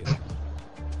 holds for you.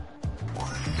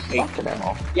 Fucking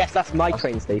hell. Yes, that's my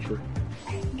train station.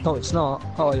 No, it's not.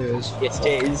 Oh, it is. Yes,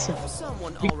 it is.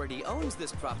 Someone already owns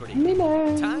this property.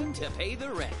 Time to pay the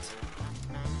rent.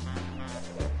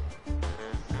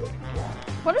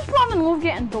 What does Brandon love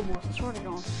getting doubles? I swear to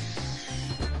God.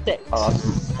 Oh, I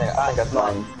think that's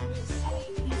 9.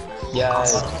 Yeah,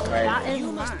 That is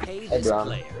You must mad. pay this Brown.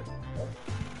 player.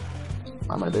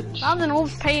 I'm a bitch. Brandon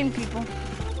loves paying people.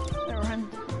 They're in.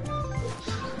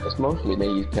 It's mostly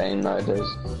me paying nowadays.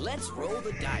 Let's roll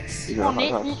the dice. Even Oh, if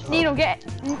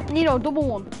I have- Nino, double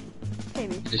one.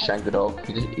 Maybe. He just shanked the dog.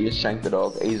 He just shanked the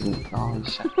dog. He's in. Oh,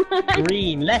 he's shanked.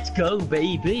 Green, let's go,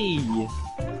 baby.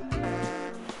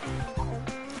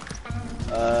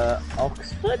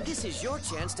 Oxford. This is your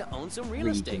chance to own some real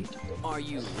estate. Are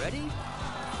you ready?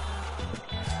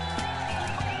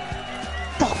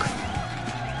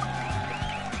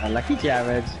 Unlucky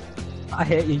Jared. I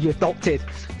hate you. You adopted.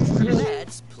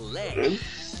 Let's play.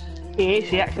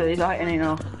 He actually is, right, you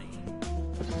know.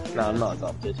 No, I'm not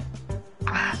adopted.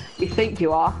 You think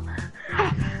you are?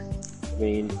 I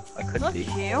mean, I could Look be.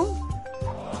 you.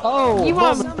 Oh, You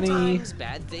are- money. Sometimes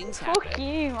bad things happen. Fuck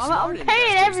you. I'm Smart paying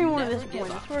investors everyone at never this give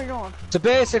point. I up. swear to God. So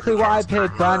basically, what I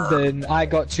paid Brandon, I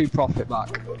got 2 profit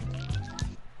back.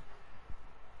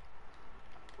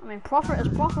 I mean, profit is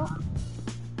profit.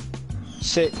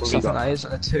 6, What I we think got? that is,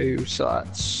 and a 2, so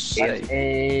that's That 8.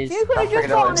 is. You could have just figured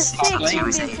gotten out a 6 He and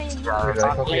was been 8, paying.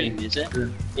 Jared. Is it?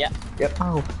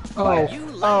 Oh, Oh. oh, You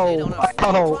landed oh, on a free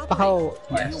oh, property. oh,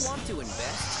 Do you yes. want to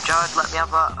invest? Jared, let me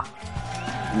have that.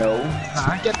 No,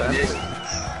 Nah, get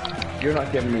that. you're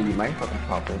not giving me my fucking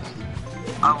profits.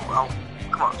 Oh,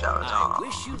 come on, Jared. I Oh.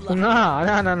 wish you luck. No.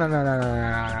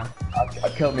 I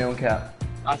killed my own cat.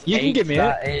 You can give me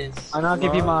That it, is. and I'll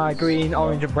give you my green,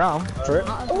 orange, and brown for it.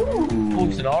 Ooh,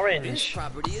 it's an This orange.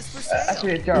 property is for sale.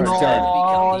 Actually, Jared. No,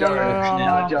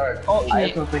 Jared. Oh, I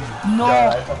have something. No.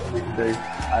 Jared, I have something we can do.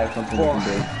 I have something we can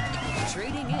do.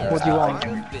 Trading is What do you want?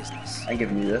 part of business. I'm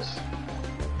giving you this.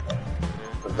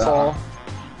 For that. 4.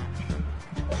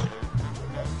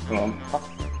 Come on.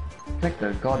 Pick the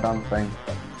goddamn thing.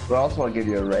 But also I'll give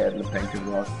you a red and a pink as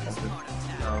well.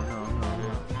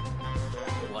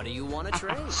 What do you want to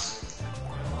trade?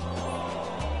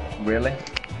 Really?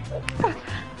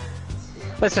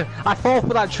 Listen, I fell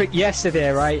for that trick yesterday,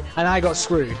 right? And I got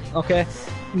screwed. Okay?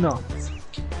 No.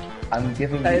 I'm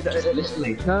giving you.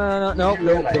 Listen, No.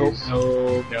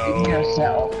 You can get a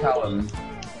set off Callum.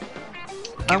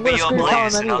 I'm Give me gonna your screw blues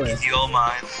Callum and I'll anyway. give you all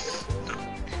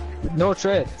mine. No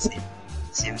trade.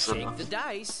 Seems so. Shake the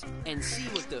dice and see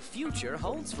what the future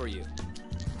holds for you.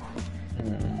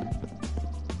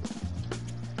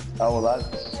 Oh, well,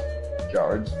 that's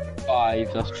Jared's.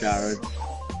 5, that's Jared.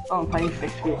 Oh, I'm paying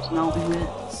 50, it's not, isn't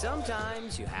it?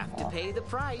 Sometimes you have to pay the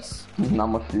price. Not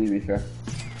much to be fair.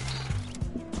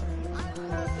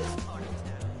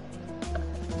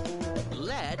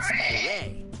 Let's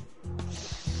play.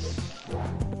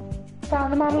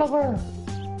 Found my lover.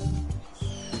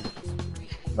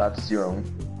 That's your own.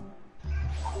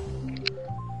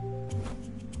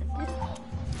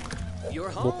 You're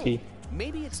home. Lucky.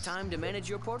 Maybe it's time to manage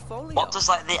your portfolio. What does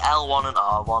like the L1 and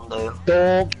R1 do?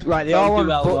 Don't. Right, the Don't R1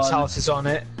 do L1. puts houses on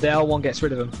it. The L1 gets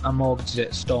rid of them and mortgages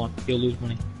it. Stone. You'll lose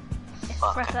money.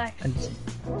 Press X. And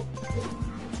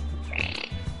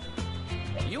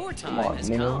Your Come time on, has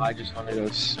Nino. come. I just want to go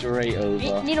straight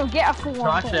over. Nino, get a full No,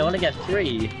 one. actually, I want to get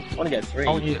 3. I want to get 3.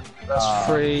 oh, that's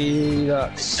free.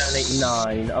 That's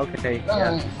 789. Okay.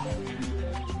 Yeah.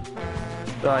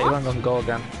 right. You ain't gonna go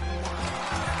again.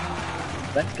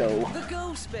 Let's go. The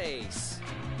go space.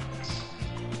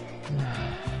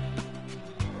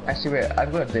 Actually, wait,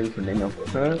 I've got a deal for Nino.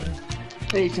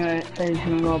 He's gonna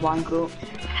go bankrupt.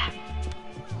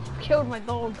 Killed my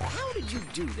dog. How did you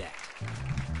do that?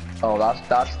 Oh,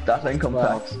 that's income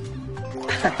tax.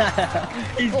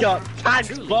 He's got tax,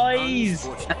 Truly boys!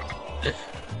 unfortunate.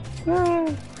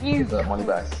 You. Get that money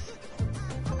back.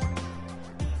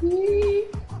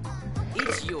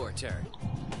 It's your turn.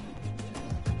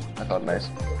 I thought nice.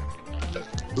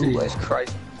 Jesus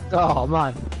Christ. Oh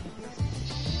man.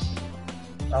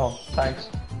 Oh, thanks.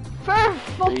 For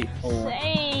fuck's 3, 4.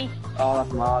 sake. Oh,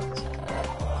 that's mad.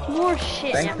 More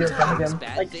shit. Thank you, Sometimes Duncan.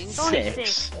 bad Like things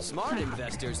 6. Smart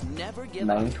investors never give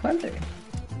up. 920.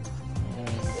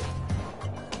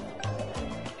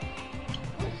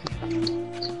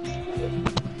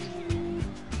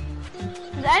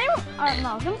 Has anyone? I don't know.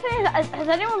 I was gonna say, has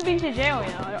anyone been to jail? You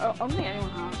know, I don't think anyone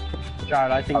has.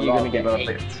 Jared, I think A you're lot going of to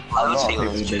people get 8. have I A was lot of feeling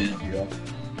people jail. do jail.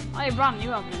 Oh, you're brand new,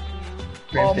 haven't you?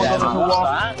 Oh my Yeah, god, there's a wall.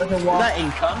 that? There's a Is wall. that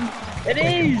income? It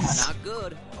is! Not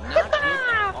good. Not good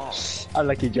at all.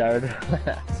 Unlucky Jared.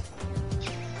 What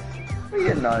are you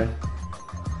getting now?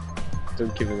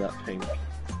 Don't give him that pink.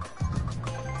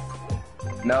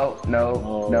 No,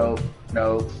 no,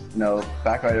 no.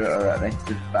 Back out of it already.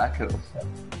 Just back it.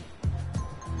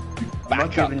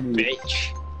 Back up, bitch.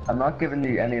 I'm not giving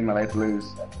you any of my life blues.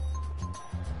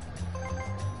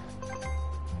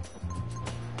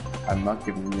 I'm not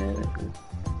giving you anything.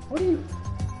 What do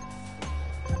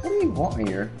you want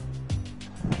here?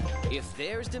 If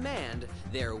there's demand,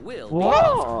 there will be.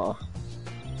 Whoa!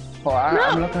 Oh,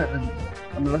 I'm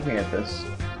looking at this.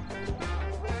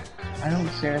 I don't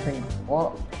see anything.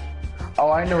 What?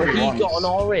 Oh, I know what he He wants. got an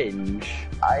orange.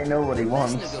 I know what he These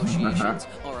wants. negotiations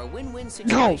are a win-win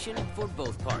situation for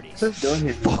both parties. Don't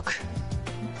hit. Fuck.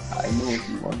 I know what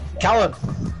he wants. Callum.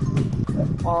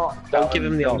 Oh, Don't give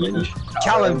him the orange.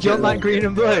 Callum, do you want that green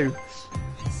and blue?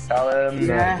 Callum.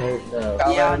 yeah. No.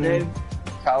 Callum. Yeah, I do.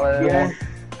 Callum. Yeah.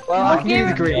 Well, I can give you the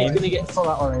He's green. He's gonna get for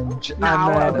that orange, and No, then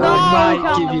no, I might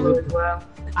Callum. give you the, Well,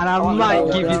 and I Oh, might no,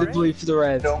 give you no. the blue for the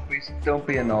red. Don't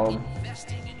be a knob.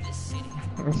 Investing in this city.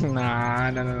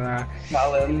 Nah.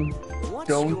 Callum. What's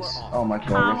Don't. your offer? Oh my god,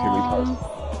 you're retarded.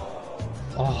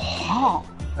 Oh,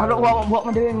 I don't know what am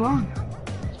I doing wrong.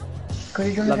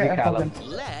 Could you Love you, Callum.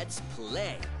 Let's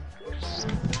play.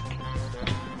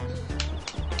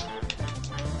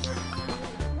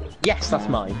 Yes, that's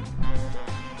mine.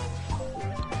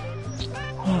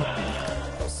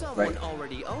 Someone Right.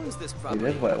 already owns this It property.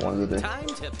 is what I wanted to do. Time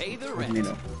to pay the What do you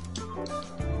rent.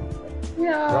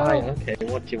 know? Right, okay,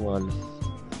 what do you want?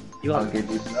 You I'll want give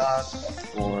you that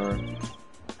or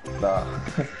that.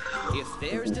 If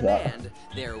there's What is that? demand,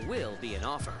 there will be an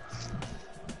offer.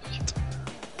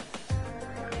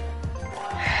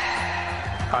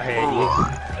 I hate you.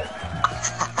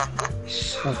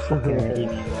 I fucking hate you.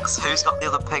 So who's got the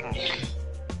other pink?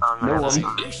 Oh, No that's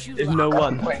one. not- Issue There's locked. no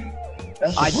one.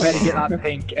 That's I'd the better point. get that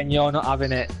pink, and you're not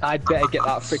having it. I'd better get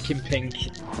that freaking pink.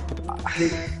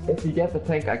 If you get the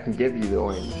pink, I can give you the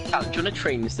orange. Cal, do you want a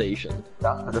train station?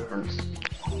 That's the difference.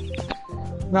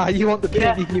 Nah, you want the pink?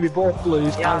 Yeah. You can give me both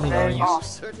blues Yeah, and the then- orange. You Oh.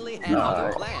 certainly have No.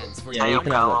 other plans for Yeah, your you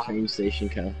can have Cal. that train station,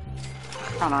 Cal.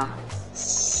 Anna.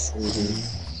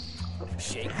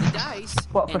 Shake the dice.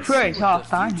 What, for and free? see It's what half the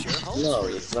time. future holds No, for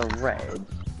you. it's the red.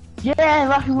 Yeah,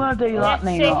 like you wanna do that, Let's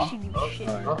Nino. say she do shit.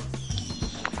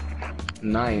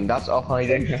 9, that's all I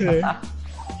do. At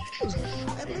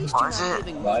least What you're is not it?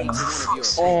 giving money to one of your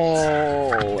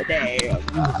Oh, damn.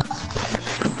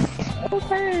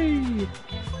 Okay.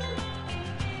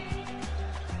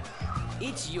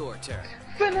 It's your turn.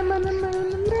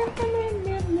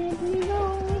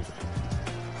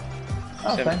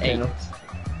 Oh, thank you.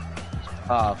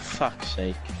 Oh, fuck's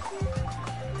sake.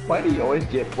 Why do you always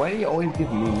give me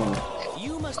money?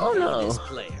 You must Oh, be no. this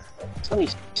player.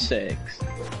 26.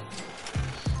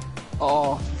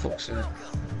 Oh, for fuck's sake.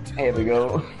 Here we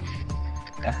go.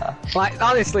 Like,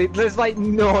 honestly, there's like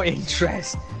no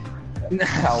interest.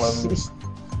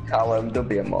 Callum, don't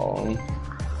be a mong.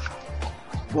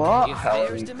 What? If Hell,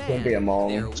 there's don't demand, be a mong.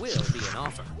 there will be an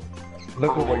offer.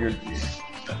 Look at what you're.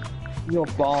 You're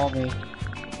balmy.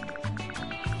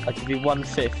 I'll give you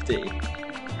 150.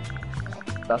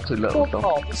 That's too little Fuck stuff.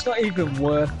 off, it's not even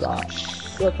worth that.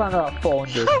 We're playing about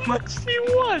 400. How much do you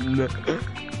want?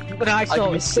 But I saw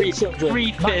give you 600.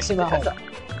 350.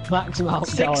 Max him out,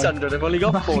 Callum. 600, I've only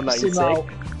got Max 490. him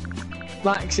out.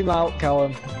 Max him out,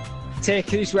 Callum. Take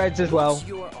these reds as well. What's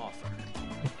your offer?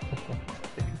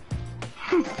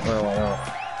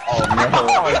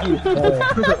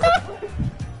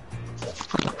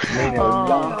 Oh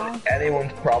no.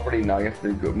 Anyone's property now, you have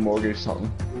to go mortgage something.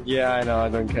 Yeah, I know, I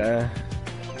don't care.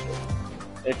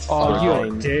 It's Oh, fine. you're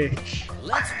a dick.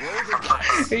 Let's roll the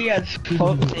dice. He has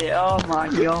fucked it, oh my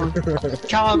god.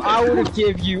 Callum, I would have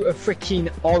give you a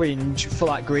freaking orange for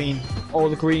that green. Or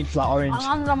the green for that orange. I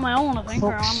landed on my own, I think.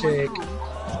 Fuck's sake.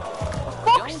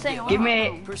 Fuck's sake. Give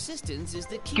me, Persistence is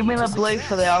the key. give me the to blue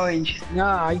for the orange.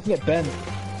 Nah, you can get bent.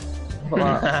 Fuck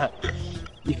that.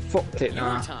 You fucked it Your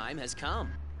now. time has come.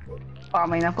 I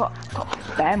mean, I've got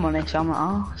bare money, so I'm like,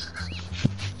 oh.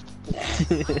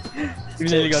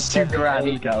 You've nearly got 2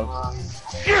 grand, go.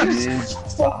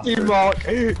 Yes! Fuck you, Mark!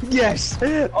 Yes!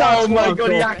 That's Oh my what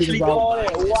god, I'm he talking actually about.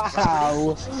 got it!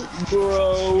 Wow!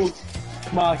 Bro!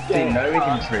 Mark, See, now we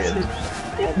can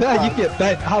trade. No, you get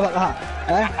bent. How about that?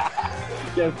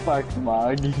 Eh? get fucked,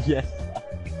 Mark. Yes.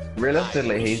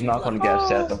 Realistically, he's not going to get a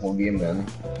set the whole game then.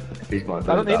 If he's going to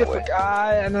do I don't it need that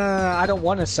it. way. I don't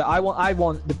want a set. I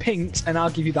want the pinks, and I'll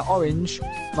give you the orange,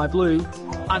 my blue,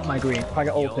 and my green. If I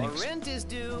get all Your pinks. rent is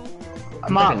due.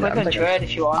 Mark, we can trade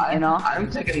if you want, you know. I'm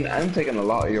taking a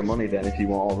lot of your money then if you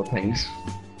want all the pinks.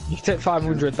 You take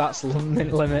 500. That's the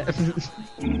limit.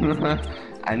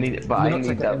 I need, but You're I not need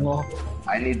taking that. any more.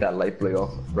 I need that light blue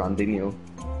off Brandinho.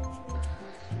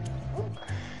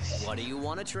 What do you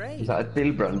want to Is trade? that a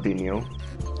deal, Brandinho?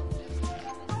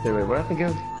 Hey, wait, what I think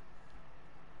of?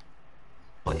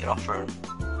 What you're offering?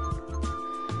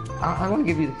 I want to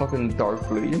give you the fucking dark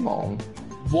blue, you mom.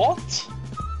 What?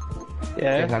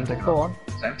 Yeah. Yes, I'm taking. Go on.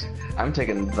 I'm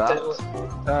taking that.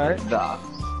 Alright. That.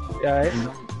 Alright.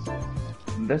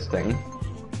 This thing.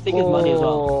 Take his money as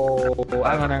well. Oh,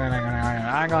 hang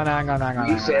on.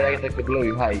 You said I take the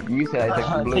blue. Hey, you said I take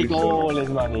the blue. Take all his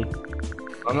money.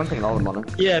 I'm not taking all the money.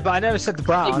 Yeah, but I never said the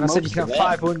brown. Take I said you most can of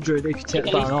have it. 500 if you take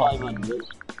the Take at brown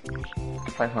least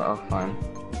off. 500. 500, oh, fine.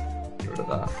 Get rid of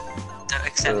that. Don't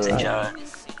accept it, Jared.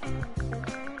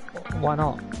 Why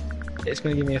not? It's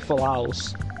going to give me a full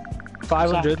house.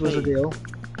 500 was the deal.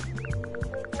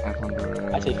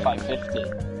 500. I say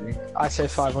 550. I say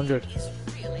 500.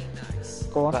 Really nice.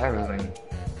 Go Is that on. everything?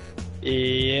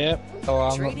 Yep. Oh,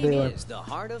 I'm not Trading dealing. is the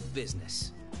heart of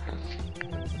business.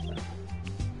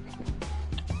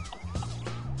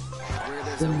 Where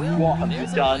there's a will, What have you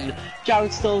there's a done? way.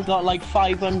 Jared's still got like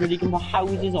 500, he can put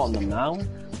houses on them now.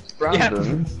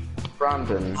 Brandon.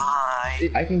 Brandon. Bye.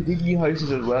 I can give you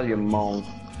houses as well, you mong.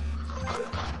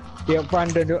 Yeah,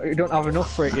 Brandon, you don't have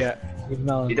enough for it yet. With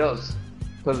melon. He does.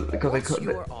 Because What's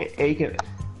your he can.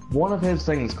 One of his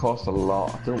things cost a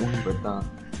lot. Don't worry about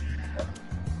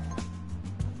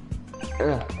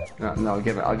that. No,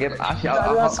 give it. I'll give it. Actually,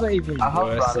 That's not even I'll have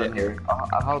worth Brandon it. here.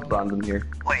 I'll have Brandon here.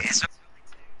 Wait, is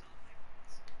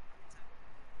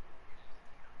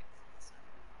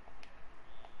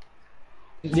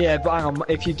Yeah, but hang on.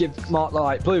 If you give Mark the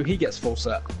light blue, he gets full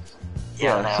set.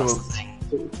 yeah, Yeah, no, so- that's the thing.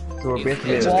 So we're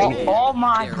basically. It's Oh, trading. oh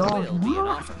my There god. will be an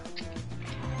offer.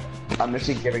 I'm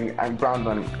actually giving. I'm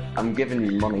Brandon. I'm giving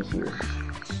you money here.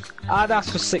 I'd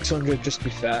ask for 600 just to be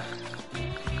fair.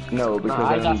 No, because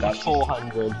I'd then have that's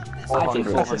 400. I say 400.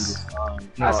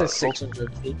 400. I said 600.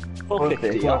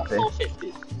 450.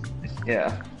 450.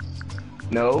 Yeah.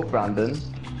 No, Brandon.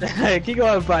 Keep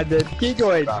going, Brandon. Keep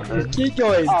going. Brandon. Keep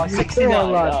going. Oh, Come on,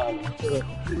 69.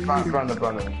 lad.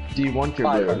 Brandon. Do you want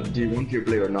your blue? Do you want your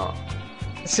blue or not?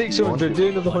 600. Do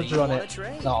another What do 100 you on wanna it.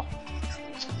 trade? No.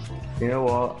 You know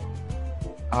what?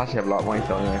 I actually have a lot of money,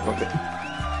 so anyway, fuck it.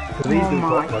 These don't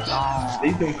cost much.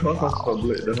 These don't cost much for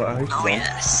blue. That's what I Oh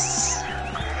yes.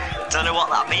 Don't know what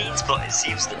that means, but it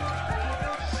seems to.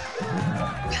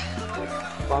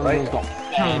 Brandon's got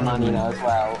fair money now as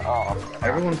well. Oh.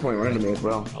 Everyone's going around to me as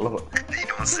well. I love it. You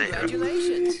don't see it.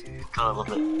 Congratulations. God, I love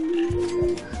it.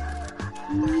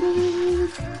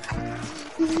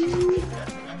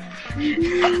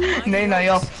 Nina,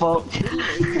 you're fucked.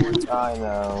 I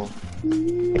know.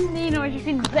 Nino has just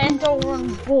been bent over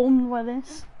and bummed with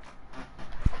this.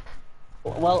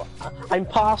 Well, I'm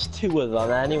past 2 of them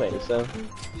anyway, so.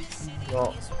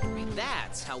 Well,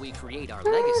 That's how we create our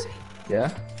legacy.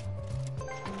 Yeah?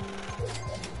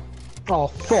 Oh,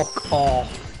 fuck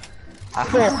off.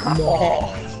 Fuck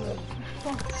off.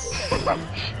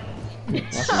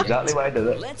 That's exactly why I did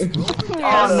it. Let's roll.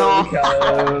 Oh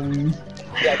no!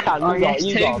 yeah, Cam, Oh, you yes, got, 2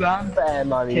 you got grand. fair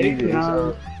money. 2 you do, grand.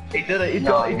 so. He did it, he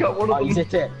No. got one of them. He's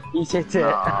hit it. He's hit it.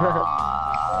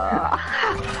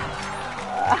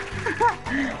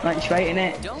 Right, straight in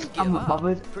it. Don't give I'm not up.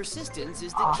 bothered. Persistence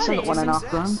is the Oh, I key still to got 1.5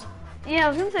 grand. success. Yeah, I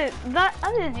was gonna say, that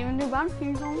I didn't even do bad for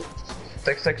you, Tom.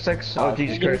 666. Oh,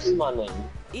 Jesus Give me Christ. some money.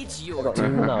 It's I your got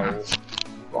turn. no.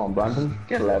 Go on, Brandon.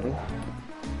 Get 11.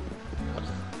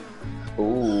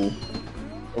 Ooh.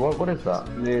 What is that?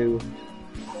 New.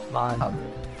 Mine.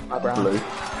 My brown. Blue.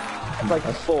 It's like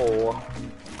 4.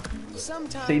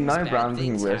 Sometimes See, now bad Brandon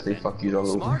things wears the happen. fuck you all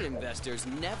over. Smart investors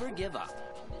never give up.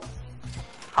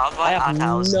 How do I I add have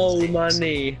houses? no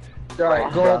money.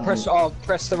 Right, go Brandon.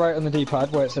 press the right on the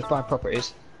D-pad where it says find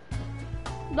properties.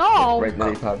 No! Right in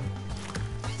the D-pad.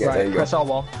 Yeah, there Right, you press go.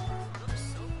 R1.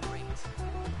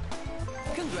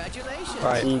 Congratulations.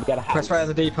 Right, You get a house. press right on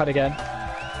the D-pad again.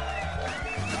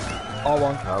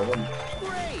 R1. I wouldn't.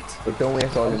 Great. But don't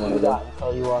waste all your Do money that though.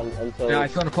 until you want, until... Now,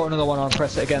 if you want to put another one on,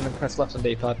 press it again, then press left on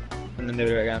D-pad. And then do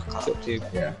it again. It's up to you.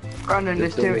 Yeah. Brandon,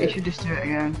 Just just do do it. it. You should just do it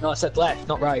again. No, I said left,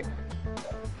 not right.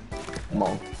 Come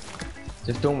on.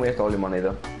 Just don't waste all your money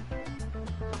though.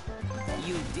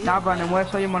 You did. Now, Brandon,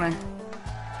 where's all your money?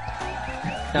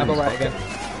 Now go right again.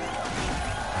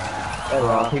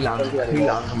 Oh, he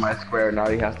lands on my square, now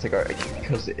he has to go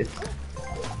because it's...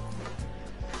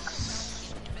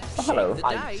 Oh, hello. The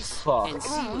I dice fuck. and see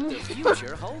what the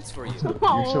future holds for you.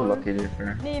 You're so lucky,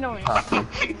 Jennifer. Nino.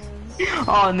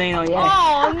 Oh, Nino, yeah.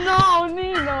 Oh no,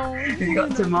 Nino! You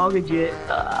got to mortgage it.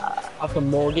 I can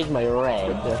mortgage my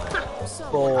red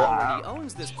Someone already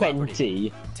owns this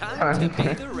property. 20. Time to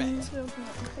pay the rent.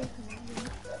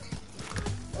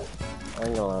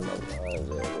 Hang on, I'm gonna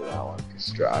do that one.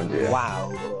 Strand, yeah.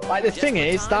 Wow. Like, the thing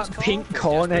is, that pink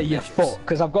corner you fuck,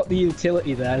 because I've got the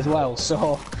utility there as well,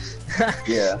 so...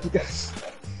 Yeah.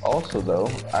 Also though,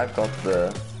 I've got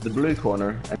the blue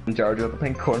corner and George got the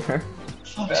pink corner.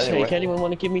 Fuck's sake, anyone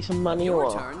want to give me some money or Your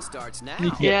what? turn starts now.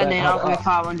 Yeah, Nino, I'll give you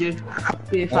 500.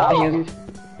 Give you 500.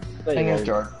 There Hang you on, go.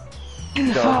 George. Give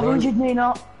me 500,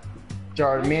 Nino.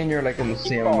 George, me and you're like in the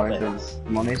same got amount this. of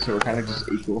money, so we're kind of just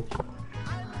equal.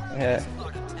 Yeah.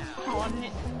 Oh,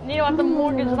 Nino had to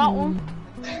mortgage that one.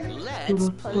 Let's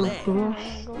play.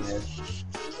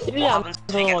 Yeah, What happened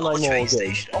to you get all the train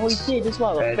stations? Oh, he did as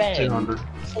well, Ben. 200.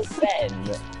 Ben.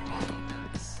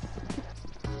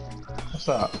 What's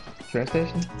that? Train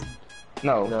station?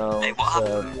 No. No. Hey, what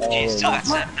happened? Do you still have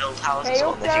to build houses Hey,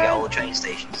 on if you get okay. all the train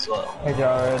stations as well? Hey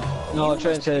Jared. No,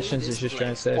 train stations is just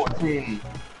train station. 14.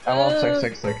 I want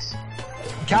 666.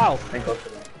 Cal, Thank God for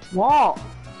that. What?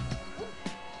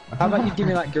 how about you give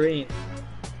me that green?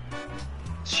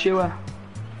 Sure.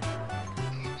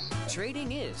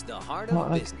 Trading is the heart What,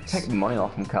 of like, business. take the money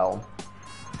off from Cal.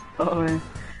 Oh, yeah.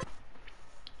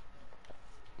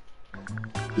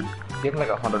 Give him like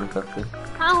 150.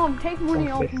 Callum, take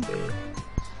money off him.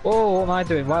 Oh, what am I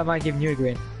doing? Why am I giving you a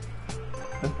green?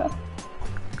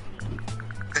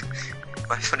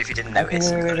 Well, it's funny if you didn't Okay,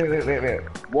 notice. wait.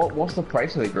 What's the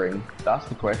price of the green? That's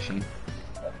the question.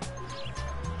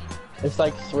 It's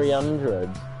like 300.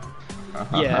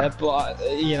 Yeah, but,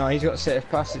 you know, he's got safe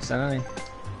passes then, hasn't he?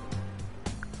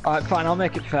 Alright, fine, I'll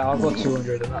make it fair. I'll go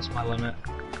 200 and that's my limit.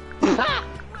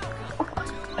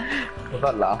 What's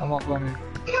that laugh? I'm not going.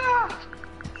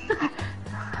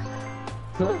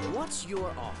 What's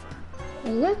your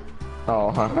offer?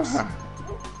 Oh,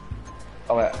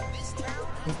 oh wait.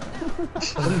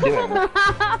 What are you doing?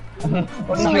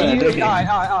 What are you doing?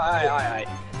 Alright.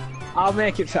 I'll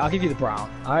make it fair. I'll give you the brown,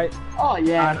 alright? Oh,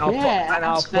 yeah. And I'll yeah, put, and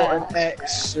I'll that's put fair. an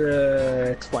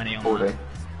extra 20 on 40. that.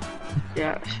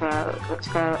 Yeah, that's fair. That's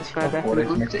fair. That's fair, 40 to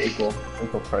definitely. make it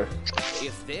equal price.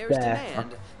 If there's There.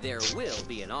 demand, there will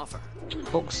be an offer.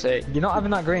 Fuck's sake, you're not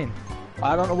having that green.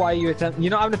 I don't know why you attempt.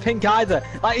 You're not having a pink either.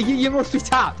 Like you must be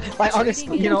tapped. Like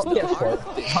honestly, you know. Get fucked.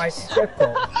 Right, get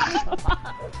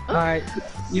fucked. Alright,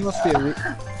 you must be a.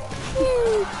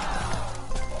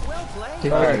 Well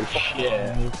played. Oh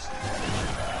shit.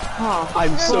 Oh,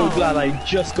 I'm so glad I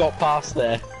just got past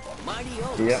there. Mighty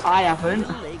oaks. Yeah. I haven't.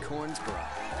 Little acorns grow.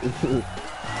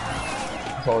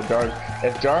 So Jared,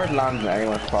 if Jared lands in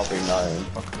anyone's property now, then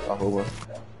fuck it off over.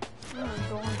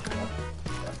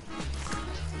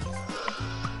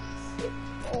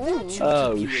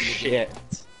 Oh shit.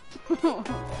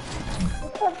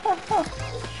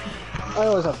 I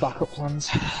always have backup plans.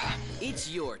 It's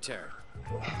your turn.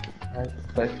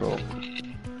 Dice roll.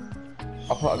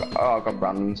 I got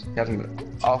Brandon's. He hasn't.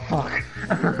 Oh fuck.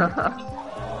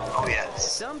 Oh yes.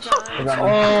 Sometimes.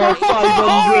 Oh,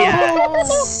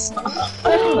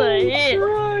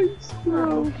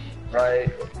 500!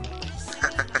 Right.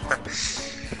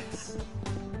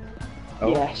 Oh.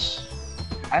 Yes.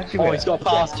 Actually, Oh, wait. he's got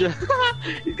past you.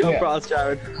 He's got Yeah. past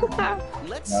Jared.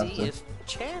 Let's That's see it. if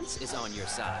chance is on your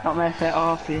side. Not make it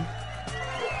off you.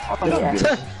 Oh, This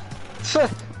yeah. is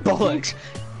Bollocks!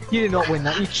 You did not win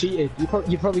that. You cheated. You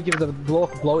probably give the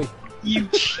bloke a blowy. You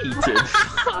cheated.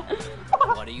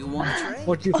 What do you want to trade?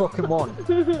 What do you fucking want?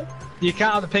 You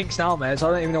can't have the pinks now, mate. So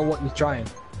I don't even know what you're trying.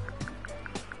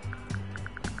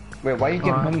 Wait, why are you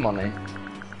giving him money?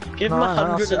 Give him No,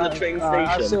 100 at the train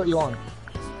I'll see station. what you want.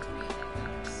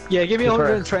 Yeah, give me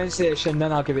 100 in the train station,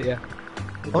 then I'll give it you.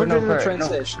 100 in the train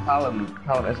station. Callum,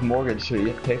 it's mortgage, so you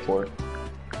have to pay for it.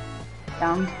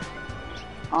 Damn.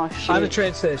 Oh shit. And the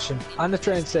train station. And the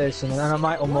train station, and then I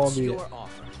might What's unmortgage it. your offer?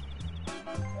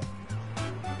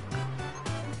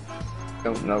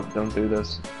 Don't do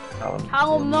this, Callum.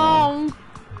 How long?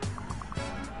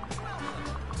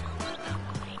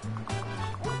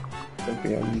 Don't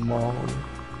be a mom.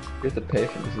 You have to pay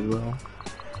for this as well.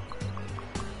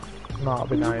 No, that'll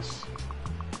be nice.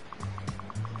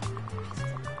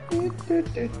 If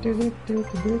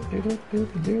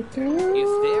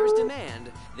there's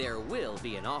demand, there will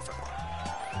be an offer.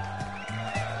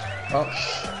 Oh.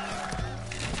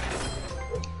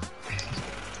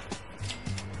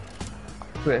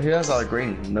 Wait, who has all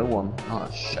green? No one. Oh,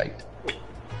 shite.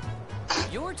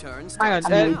 Your turn. Hang starts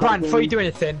on, now. Brian, before you do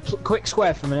anything, quick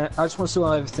square for a minute. I just want to see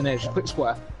what everything is. Quick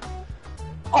square.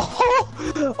 Oh!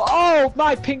 Oh,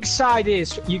 my pink side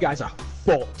is. You guys are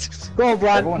fucked. Go on,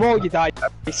 Brian, Everyone- roll your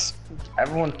dice.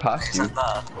 Everyone passed you.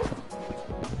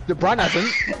 The Brian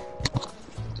hasn't.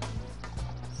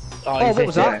 Oh, what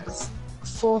was that?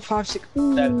 4, 5, 6.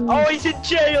 Oh, he's in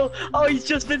jail! Oh, he's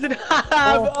just visited.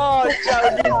 Oh,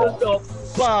 Jared, he's the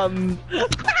bum.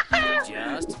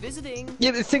 Just visiting. Yeah,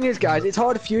 but the thing is, guys, it's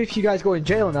harder for you if you guys go in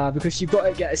jail now because you've got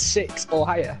to get a 6 or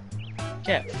higher.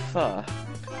 Get fucked.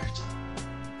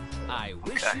 I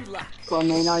wish you luck. Go on,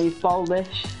 then, now you've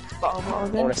baldish. Bottle I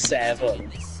again. want a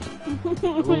 7.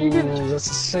 Ooh, that's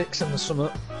a 6 in the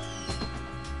summit.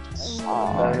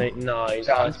 Oh, 9. Oh,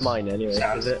 Chance. it's mine anyway,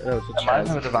 Chance. is it? No, it's a Mine chance.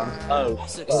 have advanced. Oh,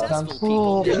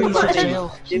 Successful Oh, people. please go to money.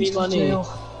 jail. Give me Please go to money. jail.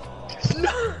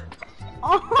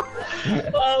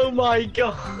 oh my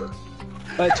god.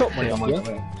 I took money off you.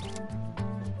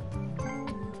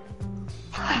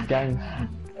 Gang.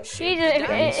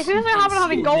 Jesus, if you're gonna have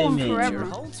having golden Future forever.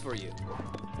 holds for you.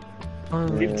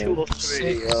 Give 2 or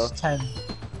 3. 6, 10.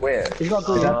 Where? He's got Is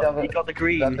green. that the other, He got the is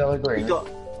green. that the other green? He got...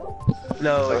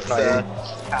 No, So it's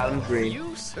it's Callum green.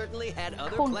 You certainly had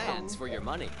other Cool. plans for your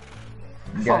money.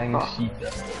 Gang Fuck off. sheep.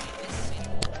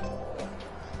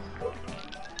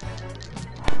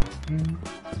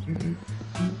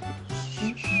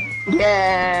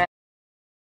 Yeah.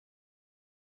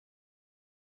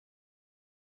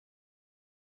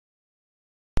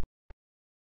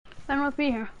 Then we'll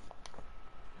be here.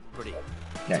 Pretty.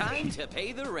 Gang Time sheep. to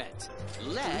pay the rent.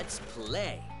 Let's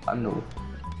play. I know.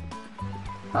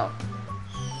 Oh.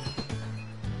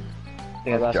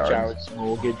 Yeah, that's Jared's. Jared's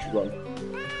mortgage run.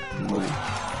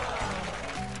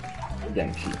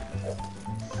 Gang sheep.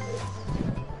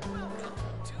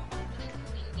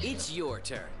 It's your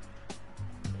turn.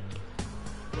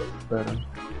 Better.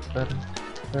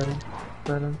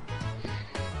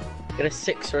 Get a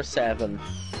 6 or a 7.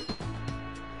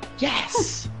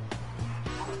 Yes!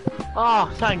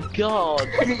 Oh, thank God!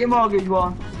 Is it your mortgage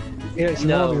one? Yeah, it's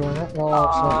No. no. It? Oh,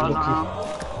 it's not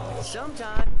lucky.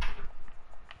 Sometime.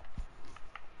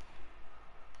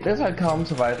 This is how Calm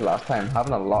survived last time,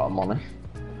 having a lot of money.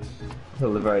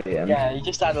 Till the very end. Yeah, he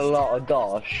just had a lot of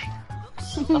gosh.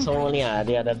 That's all he had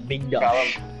a big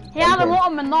gosh. He had a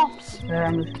lot of monops.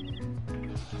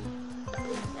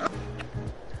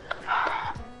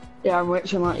 Yeah, I'm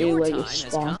rich, I'm like you, Your like time you has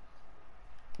spawn. come.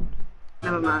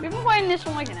 Never We've mind. been playing this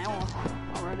one like an hour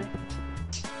already.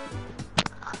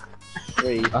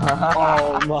 3.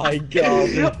 Oh my God. Oh,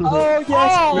 yes!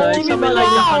 Oh, Yeah, give it's me something like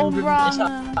wow, 100.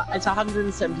 Brandon. It's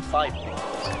 175.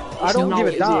 I don't No, give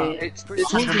it is that. it? It's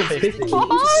 150. Oh,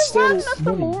 It's still Brandon, that's the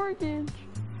money. mortgage.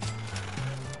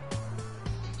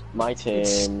 My turn.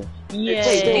 Wait, do you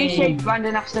say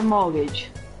Brandon has the mortgage?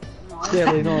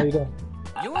 Yeah, no, you don't.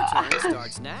 Your turn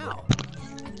starts now.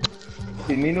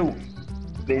 Mino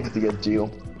needs to get jail.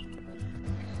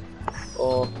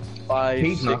 4, 5,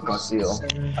 He's 6, not got jail.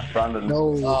 Brandon.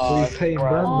 No, Oh, we're paying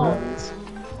Brandon.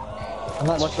 Brandon. And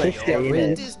that's What's 50 your at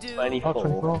minute? least. 24.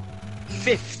 24.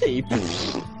 50?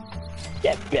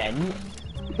 Get bent.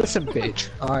 Listen, bitch.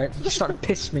 Alright, you're starting to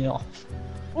piss me off.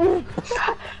 Oh,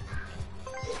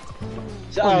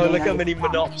 look how many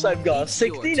monops I've got.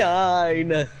 69!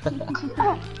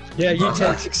 Yeah, you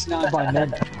take 69 by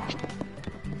men.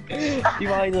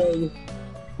 You either...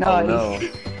 No, Oh no.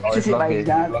 Oh, just he's hit by lucky. his He's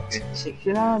dad. lucky.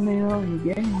 69 mil on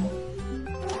the game.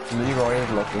 Leroy is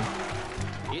lucky.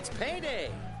 It's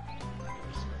payday.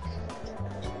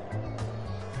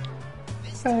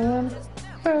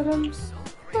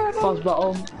 Fuzz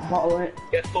bottle it.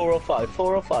 Get 405.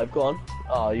 405, go on.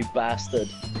 Oh, you bastard.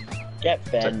 Get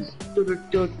bent.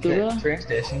 Train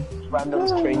station.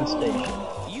 Random's train station.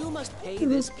 You must pay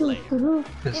this player. The You know,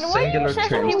 why are you singular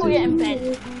obsessed with train people station. getting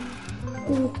bent?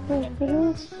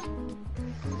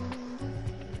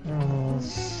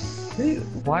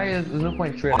 Why is there's no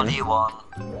point What do trading? you want?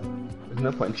 There's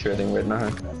no point trading right now.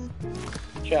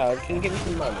 Chad, can you give me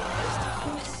some money?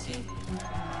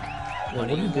 What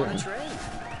do you want to trade?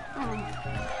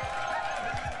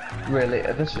 Really,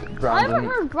 this I haven't Brandon.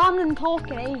 heard Brandon talk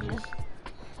in ages.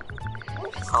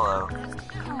 Hello.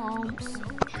 Oh,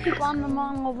 keep Brandon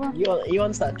on over. He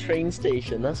wants that train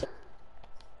station, that's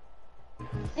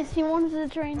Is he wants the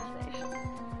train station?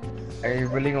 Are you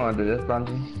really going to do this,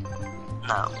 Brandon?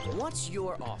 No. What's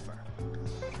your offer?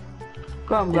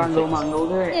 Go on, Brando, man, go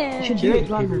do it. Yeah. You should do it,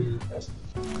 Brandon.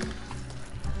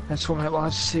 Let's well, I'll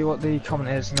just see what the comment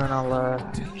is and then I'll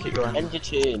keep going. End your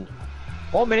turn.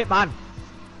 1 minute, man!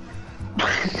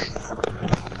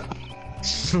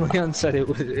 Leon said it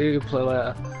would play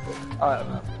later.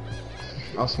 Alright.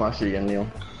 I'll smash you again, Neil.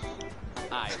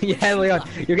 I Yeah, Leon,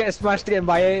 you're getting smashed again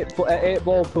by 8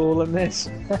 ball pool in this.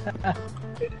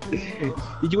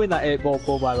 Did you win that 8 ball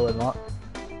pool, by the way, Mark?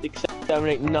 6, 7,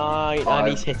 8, 9, and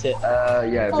he's hit it.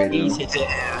 Yeah, He's baby. hit it.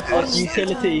 Oh,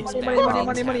 utility.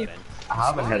 Money. I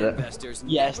haven't hit it. investors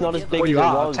Yeah, it's not as big Well, as you it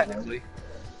are, was. technically.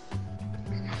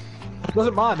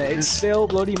 Doesn't matter, mate, it's still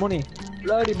bloody money.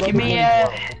 Bloody Give me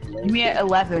a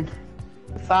 11.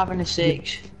 5 and a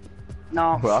 6.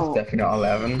 No, Well, 4. that's definitely not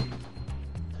 11.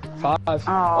 5. Oh,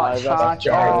 it's That's 5.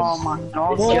 Jared's. Oh my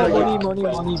god. More Yeah,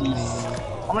 money.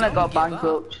 I'm gonna go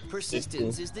bankrupt.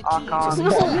 Persistence is the I key.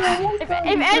 can't.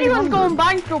 If anyone's going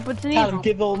bankrupt, it's Callum, Nino.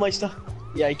 give all my stuff.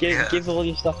 Yeah, give all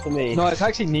your stuff to me. No, it's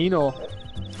actually Nino.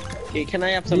 Okay, can I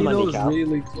have some money, Nino's Cal?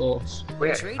 really close.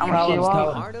 Wait, Trading How much do you is the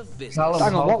want? art of business. Callum,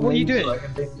 Hang on, help what are you me doing? so I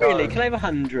can take Really, Jared. can I have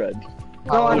 100?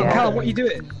 No, I don't yeah. care, what are you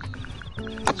doing?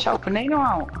 Helping Nino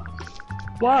out.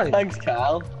 Why? Thanks,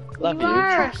 Cal. Love You you.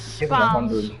 are a Give him spam.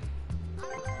 100.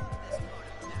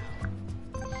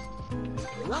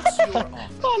 What's your offer?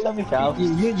 Oh, I love you, Cal.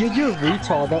 You're a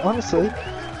retard, honestly.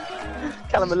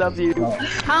 Callum, I love you.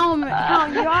 Callum, you are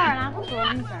an actual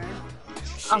intern.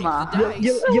 Am I?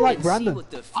 You like See Brandon? what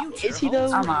the future Is he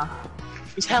though? Am I?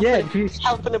 He's Yeah, helping, because,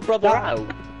 helping a brother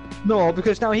out. no,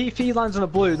 because now if he lands on a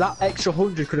blue, that extra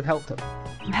 100 could have helped him.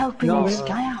 I'm helping No. this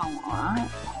guy out, alright?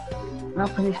 I'm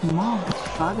helping this mob.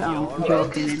 I'm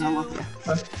joking, you know.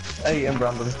 Hey, and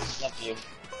Brandon. Love you.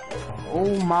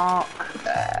 Oh, Mark.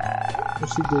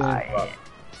 What's he doing? What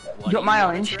Do you want my wanna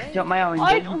orange? Do trade? you want my orange?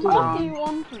 What do you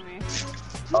want from me?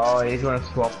 Oh, he's gonna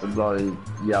swap the bloody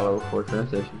yellow for train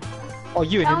station. Oh,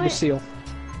 you an Tell me- imbecile.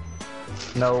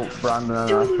 No, Brandon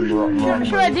and Aston wrong.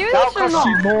 Should I do That'll this or cost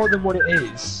you not? more than what it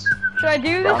is. Should I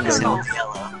do this or I not? want the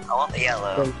yellow. I want the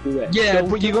yellow. Don't do it. Yeah, Don't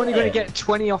but you're do only going it. to get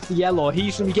 20 off the yellow.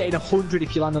 He's going to be getting 100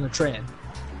 if you land on a train.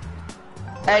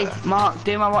 Hey, Mark,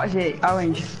 do my, what is it?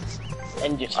 Orange.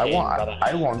 End your I chain,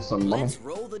 brother. want some money. Let's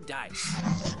roll the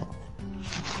dice.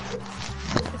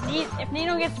 If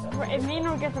Nino gets a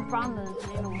Brandon, it's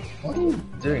Nino. What are you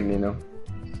doing, Nino?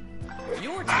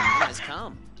 Your time has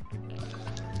come.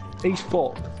 He's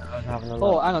fucked. I'm having a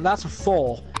Oh, look. hang on, that's a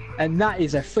 4. And that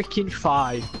is a freaking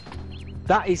 5.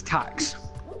 That is tax.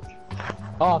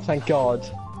 Oh, thank God.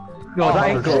 No, that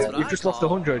ain't that's good. what You've I just lost call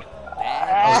 100.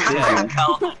 Bad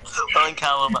Callum,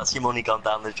 Callum, that's your money gone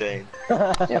down the drain.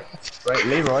 Right,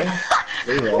 Leroy.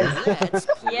 Leroy. Let's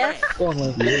play. Yes. Go on,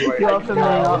 Liv. Leroy. You're from me,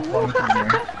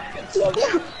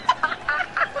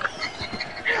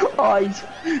 Oh,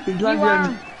 he's landed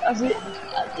on. That's it.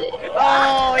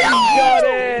 Oh, you got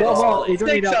it! No, well, you don't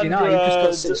need that now. You just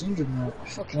got 600. 600 now.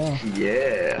 Fucking hell.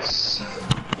 Yes.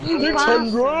 You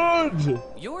bastard. 600!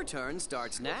 Your turn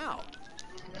starts now.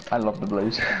 I love the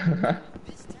blues.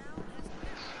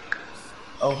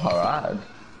 Oh, alright.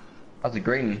 That's a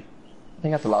green. I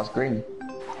think that's the last green.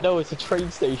 No, it's a train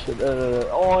station.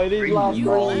 Oh, it is last You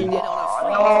green. landed on a free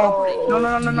No,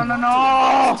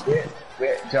 property. no.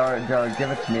 Wait, Jared,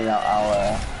 give it to me.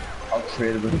 I'll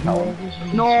trade it with Callum.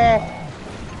 No.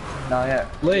 No, yeah.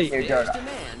 Lee. Here, There's Jared.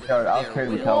 demand. Jared, I'll There trade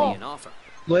with will Callum. be an offer.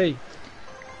 Lee,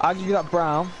 I'll give you that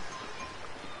brown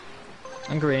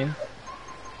and green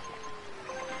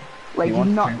Like, You want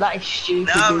not to- that is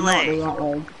stupid. No, Do not Lee. do that,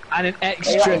 Lee. and an That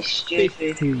extra is stupid.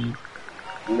 50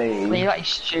 Lee, Lee. that is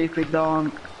stupid,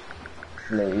 don't.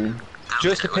 Lee.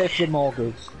 just to pay for the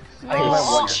mortgage. No, you might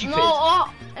want no,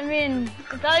 I mean,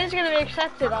 if that is going to be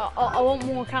accepted, I want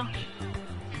more cash.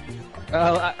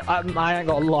 Well, I ain't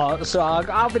got a lot, so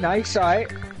I'll be nice,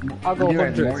 alright? I'll go You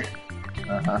ain't 100. mortgage.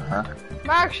 Uh-huh.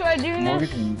 Mark, should I do Mortgage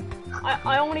this? and-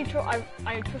 I only trust,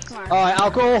 I trust Mark. Alright,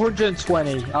 I'll go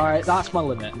 120. Alright, that's my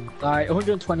limit. Alright,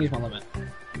 120 is my limit.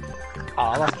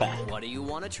 Oh, that's fair. What do you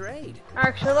want to trade?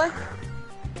 Mark, should I?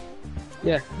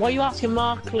 Yeah. Why are you asking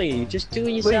Mark Lee? Just do it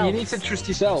Lee, yourself. you need to trust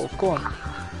yourself. Go on.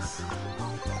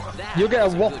 That You'll get a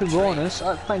is whopping good trade. bonus.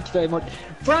 Thank you very much.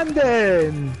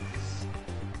 Brandon!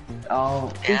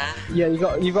 Oh, Yeah. Yeah, you've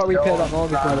got to repay that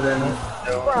mortgage, by the way.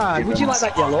 man. Brad, would you like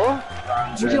that yellow?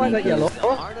 Would you like that yellow?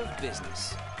 The heart of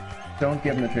business. Don't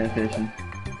give him the train station.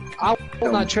 I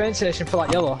want that train station for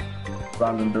that yellow.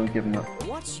 Brandon, don't give him that.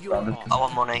 What's your Brandon. offer? I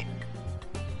want money.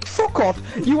 Fuck off!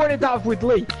 You wanted that with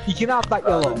Lee. You can have that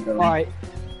yellow. Alright.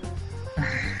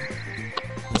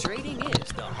 Trading is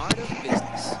the heart of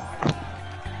business.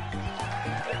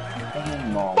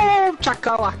 Come on. Boom!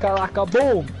 Chakalaka laka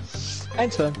boom!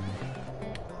 Enter.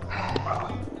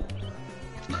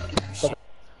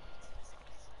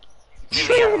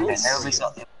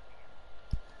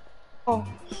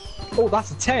 Oh,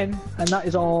 that's a 10, and that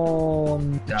is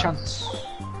on chance.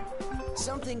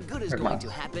 Something good is going to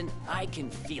happen. I can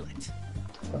feel it.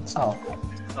 Oh.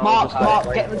 Mark,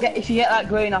 get, if you get that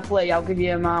green off Lee, I'll give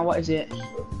you my, what is it?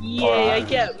 Yeah, I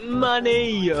get money.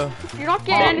 You're not Mark,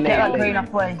 getting get that anything. green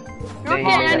off Lee. You're Lee, not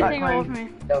getting get that anything off green.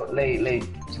 me. No, Lee,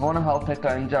 do you want to help pick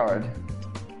down Jared?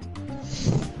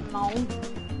 No.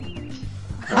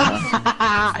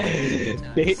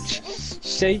 Bitch.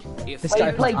 See? If This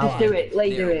there's guy- Lee, just do it. Lee,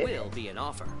 do there it. will be an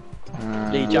offer.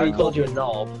 Lee, Jared called you a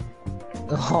knob.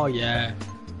 Oh, yeah.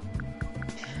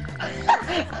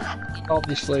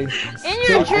 Obviously. In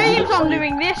your dreams, I'm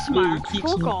doing this, Mark. He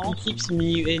Fuck off. keeps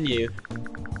muting you.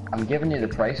 I'm giving you the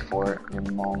price for it, your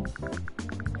mom.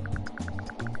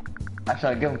 Actually,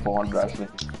 I'll give him 400, actually.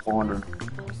 400.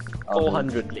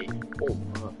 400, Lee. Oh,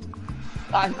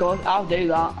 That's good. I'll do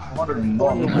that.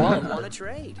 401. Want to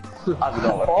trade? I'll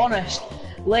go Honest.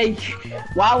 Lee,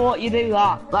 why won't you do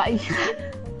that? That is...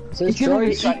 So It's it's gonna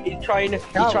be- choice. he's trying to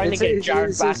it's- get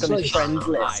Jared it's back on his choice. friends I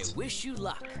list. wish you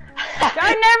luck.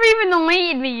 Jared never even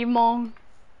deleted me, you mom.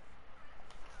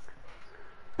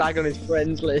 Back on his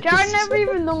friends list. Jared never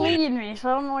even deleted me, so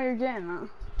I don't know what you're getting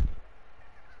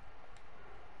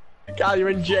at. Cal, you're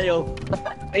in jail.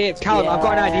 Hey, Callum, I've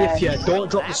got an idea for you. Yeah. Don't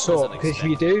drop the That soap, wasn't because if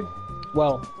you do,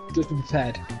 well, just be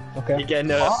prepared. Okay? You're getting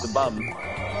the bum.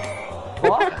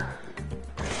 What?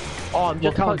 Oh, I'm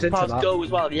just comes about to into pass that? go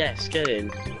as well. Yes, get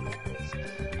in.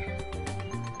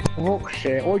 Oh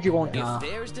shit, what do you want If now?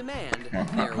 there's demand,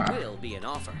 there will be an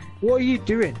offer. What are you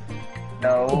doing?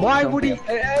 No. Why don't would he? give-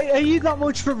 Are you that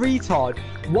much of a retard?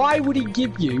 Why would he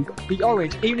give you the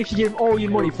orange, even if you give him all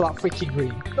your money for that freaking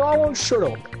green? No, I won't shut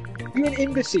up. You're an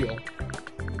imbecile.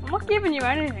 I'm not giving you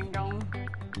anything, Don.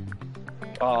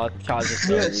 Oh, Cal's just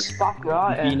Yes, fuck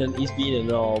right. he's been a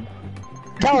knob.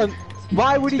 Callum,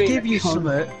 why would he Being give a you cunt.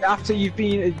 something after you've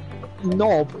been a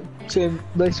knob to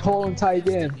this whole entire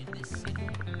game?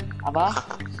 Have I?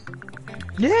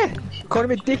 Yeah, call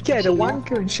him a dickhead, a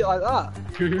wanker and shit like that.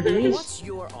 What's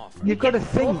your offer? You've got to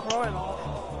think.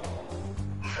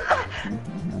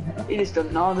 He just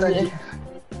doesn't know, does he?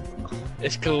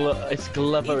 It's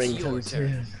glovering. It's your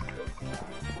turn.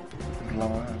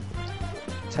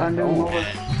 Time to move over.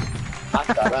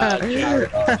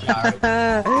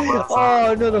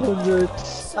 Oh, another 100.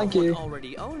 Thank you. Someone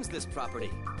already owns this property.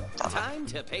 Time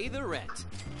to pay the rent.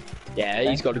 Yeah,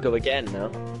 he's got to go again now.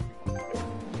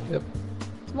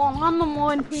 Come on, I'm the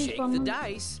one, please. Shake the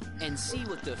dice and see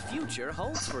what the future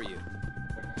holds for you.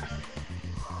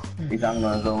 He's on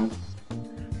his own.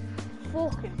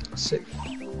 Fucking. Sick.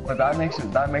 But that makes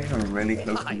him really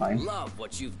close to I mine. love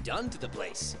what you've done to the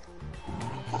place.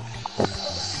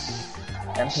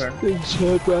 Enter.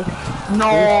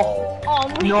 No!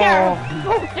 Oh, we No. are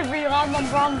supposed to be on the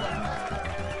Brandon.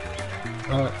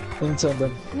 Alright, enter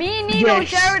them. Me, Nino, Yes.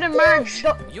 Jared, and Mark.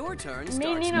 Your turn Me,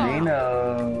 starts Nino. now.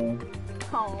 Nino.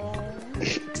 Oh.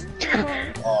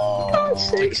 Oh.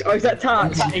 Six. Oh, is that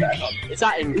tax? Is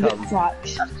that income?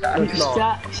 Tax. It's not.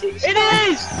 tax. It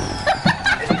is!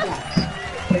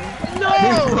 No!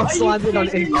 It's landed on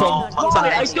income.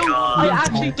 I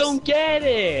actually don't get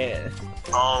it.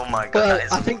 Oh my god, Well, that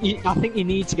is... I think you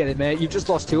need to get it, mate. You've just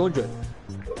lost 200.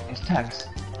 It's tax.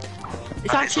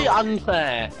 It's actually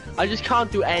unfair. I just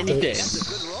can't do anything.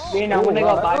 You know, when they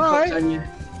got bad Alright. cuts on you.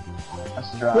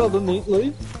 That's strong. Well done,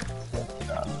 Lee.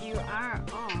 You are.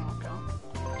 Oh,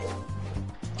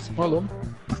 Well done.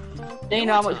 Do you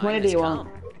know how much money do you want?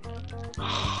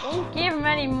 God. Don't give him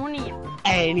any money.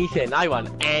 Anything. I want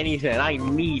anything. I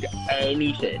need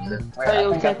anything. Wait, So I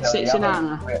you'll think take that's the other 69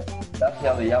 yellow. Wait, that's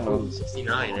the other yellow.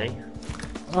 69, eh?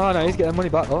 Oh no, he's getting money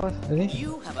back, though, isn't he?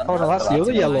 You have Oh no, that's the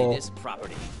other yellow. this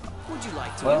property. Would you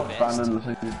like to Well, invest?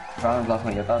 Brandon's not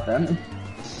gonna get that then.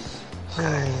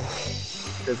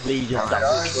 Because Lee just Alright,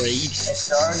 doesn't trade.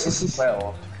 It's ours is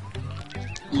 12.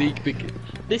 League.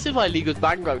 This is why Lee goes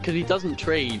bankrupt, because he doesn't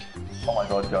trade. Oh my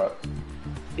god, Jar.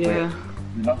 Yeah.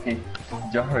 You're lucky.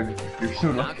 Jar, you're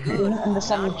so Not lucky. I don't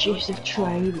understand the gist of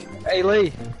trade. Hey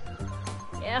Lee.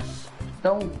 Yes.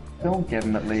 Don't give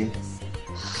him at Lee.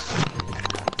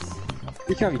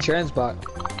 You can have your chains back.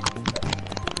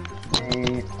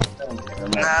 Lee, don't give him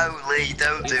it. No, Lee,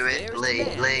 don't do If it. there's Lee,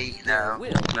 demand, Lee, there no, will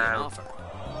be an no. offer.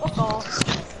 Fuck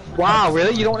off. Wow,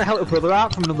 really? You don't want to help a brother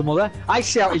out from another mother? I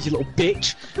see out as you little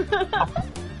bitch.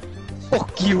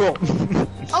 Fuck you up.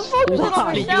 I'm focusing on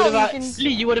Why? Lee, you would myself. have You had, can... Lee,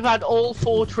 you would have had all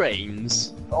 4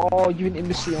 trains. Oh, you an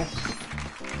imbecile.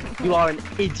 You are an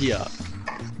idiot.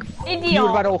 Idiot. You would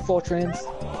have had all 4 trains.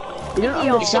 You don't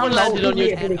Idiot. If someone landed on your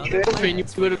Idiot. train, you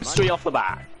would have straight off the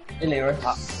bat. Hey, Lyra.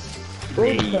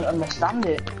 really don't understand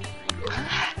it.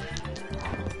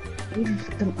 You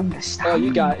don't understand. Oh,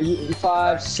 you got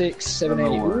 5, 6, 7, 8.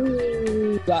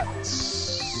 Ooh,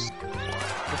 that's...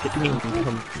 Look at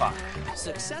income fuck.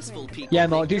 Successful people. Yeah,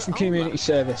 no, make do their some own community money.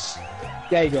 service.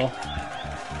 There you go.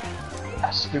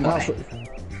 That's good That's money.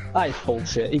 what, that is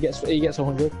bullshit. He gets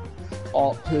 100.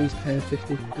 Oh, please pay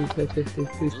 50. Please pay 50.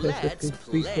 Please pay 50.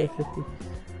 Please pay 50.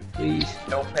 Please.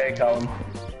 Don't pay, Colin.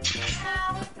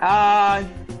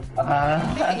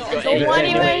 Don't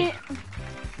money, mate.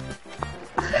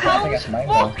 I think that's mine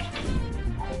though.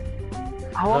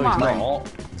 How am No, he's I? not.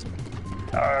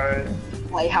 Alright.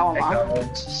 Like, how am Hey, I? Colin.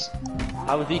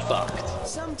 How was he fucked?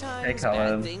 Sometimes Hey,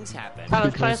 Colin. bad things happen.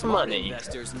 Colin, can I have some money?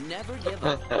 Investors never give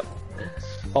up.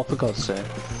 Oh, for God's sake.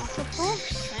 For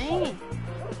fuck's sake.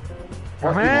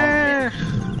 What do you want?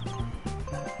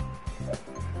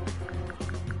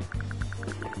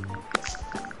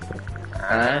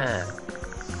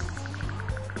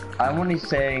 I'm only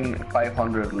saying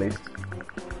 500 at least.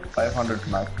 500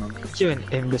 maximum. You're an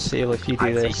imbecile if you do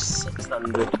I'd say this.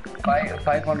 600.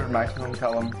 500 maximum,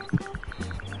 Callum.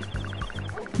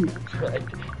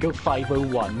 Go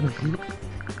 501.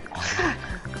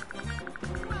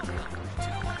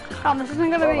 This isn't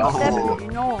gonna be Oh. accepted,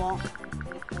 you know that.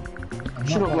 I'm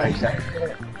Shut not up, gonna Ray. accept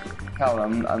it.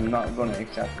 Callum, I'm not gonna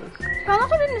accept this. No,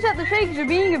 that's why I didn't accept the trade because you're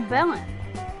being a villain.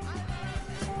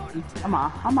 Am I?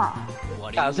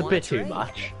 What do That you was a wanna bit too trade?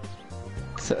 much.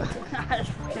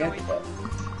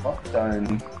 Fuck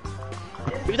down.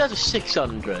 If that's a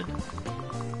 600. You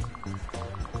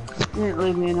didn't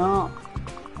leave me a note.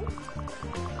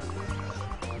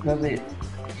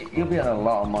 You'll be on a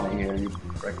lot of money here, you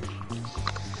prick.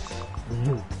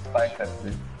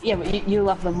 550. Yeah, but you'll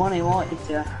have the money, won't you,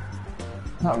 too?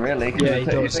 Not really. Yeah, he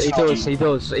does. He does. He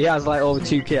does. He has like over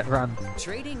 2k grand.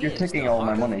 Trading You're is taking the all my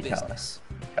heart of money, business.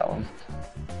 Callum.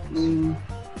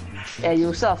 Yeah,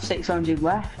 you'll still have 600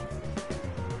 left.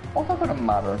 What's that gonna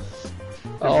matter?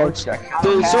 Oh, It's Jack. do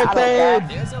I don't something!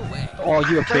 There's a way. Oh,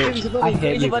 you a bitch. I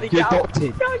hate you. You're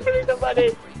adopted. Give me the money.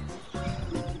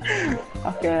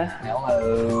 Okay.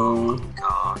 Hello.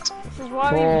 God. This is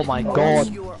why Oh we my What's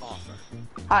god. your offer?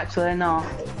 Actually, no.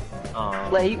 Oh.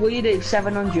 Lee, will you do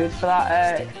 700 for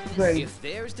that, room? If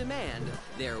there's demand,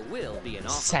 there will be an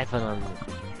offer. 700.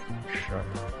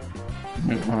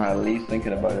 At least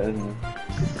thinking about it, isn't it?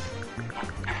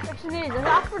 Question is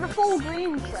that for the full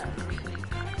green set?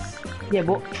 Yeah,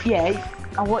 but, yeah,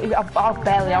 I'll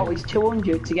barely out it's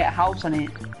 200 to get a house on it.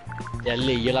 Yeah,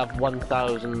 Lee, you'll have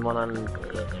 1,100.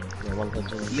 Yeah,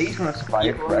 1,000. Lee's gonna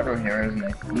survive forever here, isn't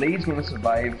he? Lee's gonna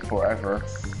survive forever.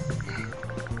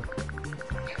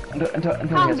 Until he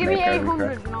Come, has give me make every 800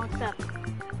 correct. and I'll accept.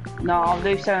 No, I'll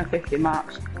do 750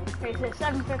 max. Okay, so it's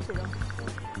 750 though.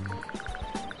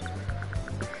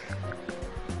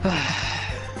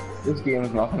 This game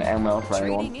is not gonna end well for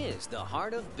anyone. Trading is the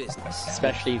heart of business.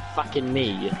 Especially fucking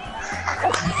me.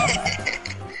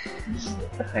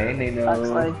 Hey, Nino.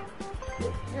 Actually.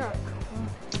 You're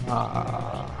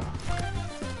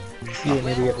You an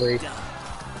idiot, Lee.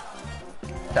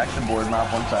 Check the board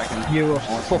map 1 second. You're a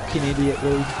fucking idiot,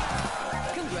 Lee.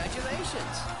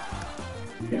 Congratulations.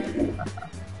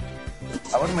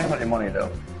 I wouldn't make any money though.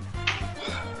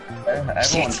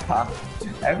 Everyone's passed.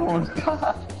 Everyone's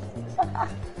passed.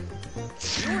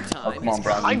 Your time Come on, is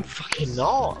Brandon. I'm fucking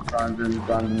not. Brandon,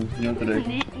 you know what to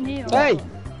do. Neil. Hey!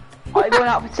 Are you going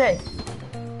out for tea?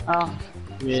 Oh.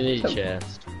 Mini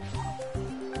chest.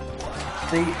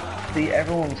 See,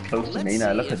 everyone's close to Let's me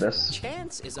now. see Look at if this.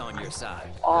 chance is on your side.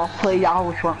 Oh, please,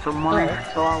 I just want some money.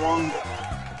 That's all I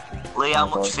want. Lee, how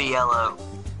much for yellow?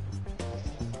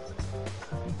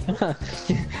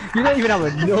 You don't even have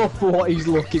enough for what he's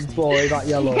looking for in that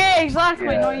yellow. Yeah, exactly.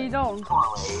 Yeah. No, you don't. Come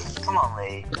on, Lee. Come on,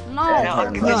 Lee. No. Yeah,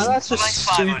 I'll give No, you- that's just like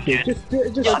stupid.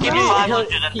 500. Just I'll give you he'll-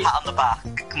 500 and pat on the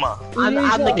back. Come on.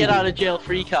 And the get out of jail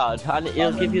free card. And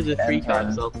he'll give you the free card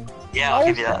as well. Yeah, I'll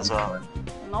give you that as well.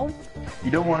 No.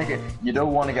 You don't want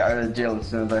to get out of jail as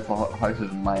soon as I put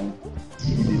houses in mine.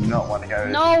 You do not want to get out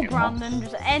of No, jail. Brandon.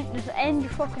 Just end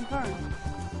your fucking turn.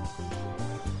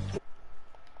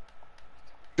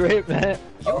 straight, mate.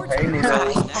 Okay, Right Nero. now.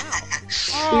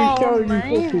 He's Oh, going you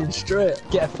man. fucking straight.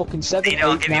 Get a fucking 7, You know,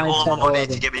 I'll 8, give you 9, all 10, the money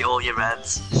 11. to give me all your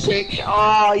reds. 6.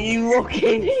 Oh, you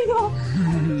lucky Nino.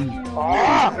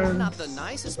 Not the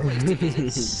nicest place to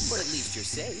visit, but at least you're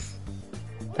safe.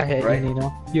 I hate Right. you,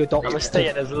 Nino. You adopt I'm gonna stay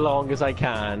in as long as I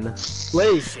can.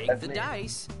 Lee. Shake the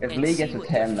dice. If and Lee see gets a what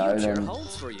 10 the now, future then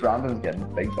holds for you. Brandon's getting the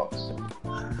big bucks.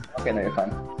 Okay, no, you're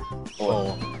fine.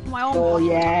 Oh. My own. Oh,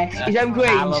 yes. His own greens.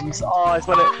 Callum's. Oh, it's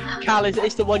one of. Cal,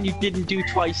 it's the one you didn't do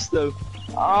twice though.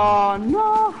 Oh,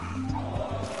 no.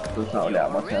 So it's not really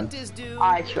that much then. Rent is due.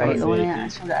 I straight the money. I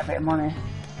just want to get a bit of money.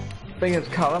 Thing is,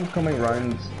 Callum's coming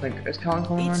round. Is Callum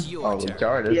coming It's round? your Oh, turn.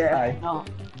 Jared is. Yeah. Hi. No.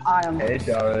 I am. Hey,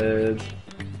 Jared.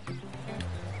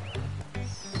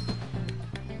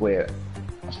 Wait.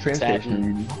 It's train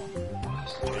station.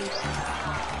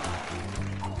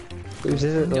 Whose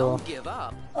is it though? Don't give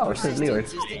up. Oh, it says Leo.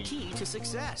 Persistence is the key to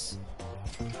success.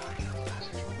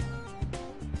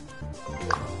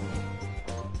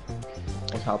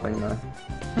 What's happening now?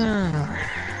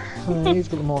 Who's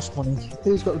got the most money?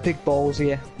 Who's got the big balls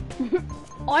here?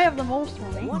 I have the most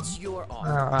money. What's your offer?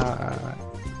 Alright.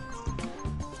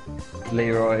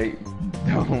 Leroy,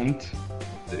 don't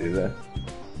do this.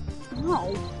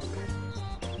 No.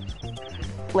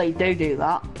 Lee, do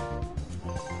that.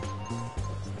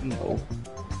 No.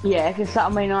 Yeah, because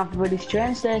that may not have British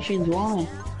train stations, why?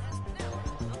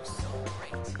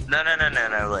 No,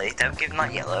 Lee. Don't give him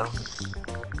that yellow.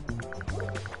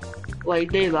 Lee,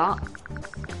 do that.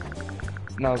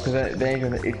 No, because they ain't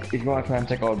gonna. He's gonna try and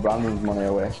take all Brandon's money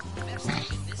away.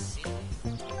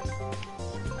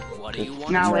 What do you want?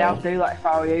 Now to we do? have to do that if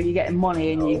I were you. You're getting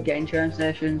money and you're getting train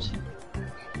stations.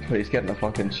 But he's getting a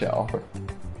fucking shit offer.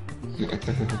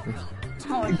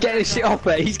 Oh, Get this shit off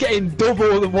it. He's getting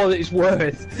double than what it's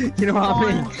worth. You know what I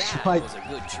mean? That Like, was a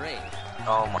good trade.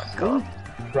 Oh my god.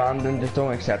 Brandon, just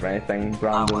don't accept anything.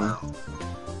 Brandon.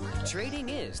 Oh, Trading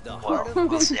is the well. heart of Well,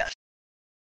 we'll see.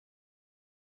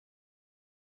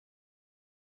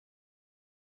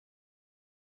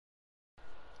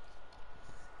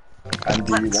 And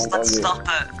do you Let's want all your... stop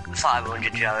at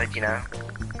 500, Jared, you know.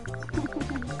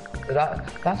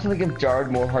 That's gonna give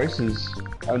Jared more houses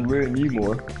and ruin you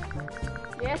more.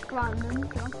 yes, Brandon.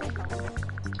 Don't say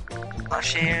that.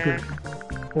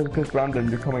 Actually, Because Brandon,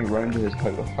 you're coming round to his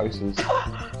houses.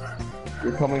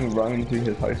 You're coming round to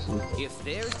his houses. If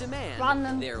there's demand,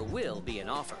 Brandon. there will be an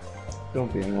offer.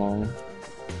 Don't be a mom.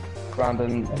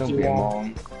 Brandon, don't you be a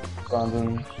want. mom.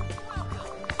 Brandon.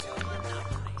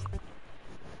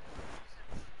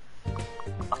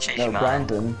 I'll change No, your mind.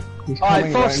 Brandon. He's alright,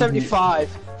 coming round to- 475.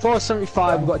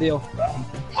 475, we've got a deal.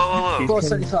 Whoa. He's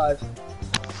 475.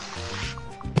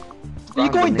 Are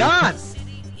you Brandon, going down?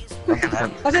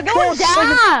 I said Go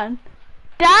 475. down!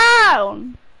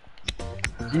 Down!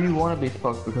 Do you want to be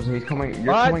fucked because he's coming?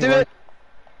 You're Alright, coming do round- it.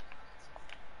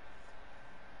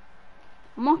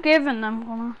 I'm not giving them,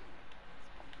 Connor.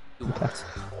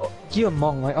 You're a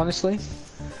mong, like, honestly.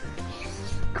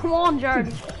 Come on,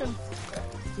 Jared.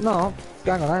 No,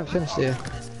 hang on, I haven't finished here.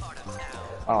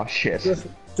 Oh shit.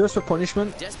 Just for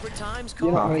punishment. Desperate times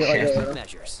You're call not for gonna get like desperate that.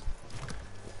 measures.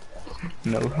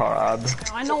 No,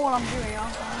 Harad. I know what I'm doing,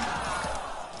 yeah.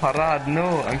 Harad,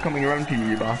 no, I'm coming around to you,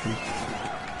 you bastard.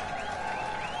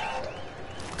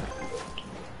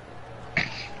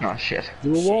 Oh shit.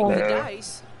 You were warm. The No.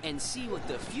 dice and see what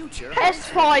the future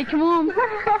Testify, come on.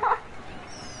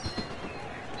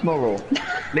 Small roll.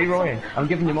 Leroy, I'm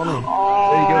giving you money.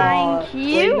 Thank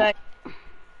you.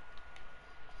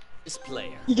 this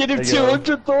player. You get him There you go.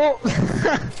 200 though.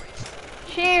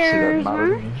 Cheers, Doesn't matter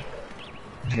to man.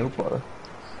 me. No bother.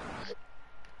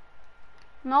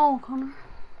 No, Connor.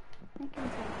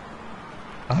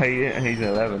 Oh, he's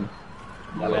 11.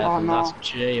 Oh, no. That's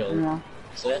jail. No.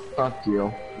 Is it? Fuck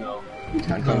you. No.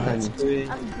 Can't continue.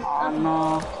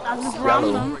 No. That's Yellow.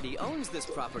 random. Already owns this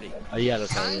property. Oh yeah,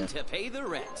 that's Time to pay the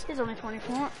rent. He's only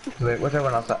 24. Wait, what's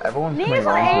everyone else? Everyone's coming Neil's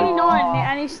like around 89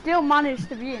 and he still managed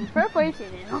to be in. Fair play to you,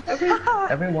 Neil.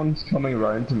 Everyone's coming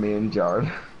around to me and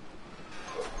Jared.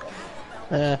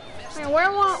 Wait, where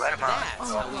am I? Where am I?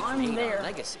 That's how we I'm create there. our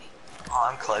legacy. Oh,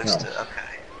 I'm close No. to.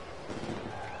 Okay.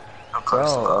 I'm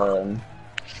close to Well,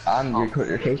 and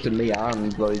you're close to me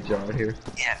and bloody Jared here.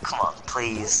 Yeah, come on,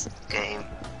 please, game.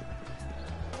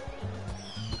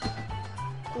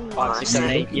 5, 6, 7,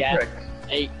 8. Yeah. Prick.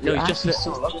 8. No, he's just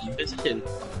Actually, so just visiting.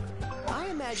 I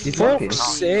imagine He's you're lucky. on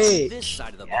Sake. this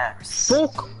side of the Yeah. bars.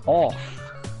 Fuck off.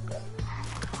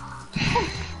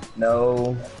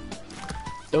 No.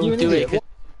 Don't You an do idiot. it. 'Cause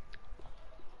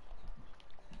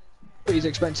What is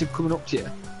expensive coming up to you?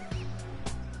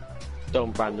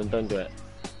 Don't, Brandon. Don't do it.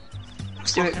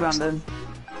 Do it, Brandon.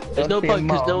 There's no Don't be a point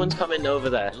because no mom. one's coming over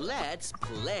there. Let's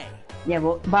play. Yeah,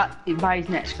 but by his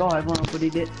next score, everyone will put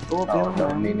it up. Oh no,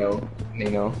 Nino.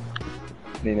 Nino.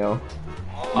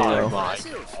 Oh my.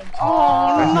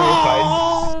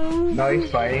 Oh No,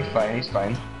 he's fine. He's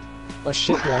fine. My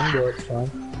shit wrong, but it's fine.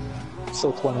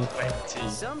 Still 20.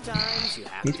 Sometimes you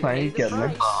have He's to fine, pay he's the getting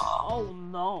price. it. Oh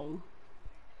no.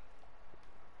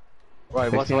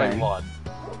 Right, what do I 69. want?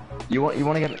 You want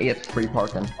to get 8 free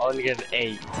parking. I want to get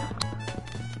 8.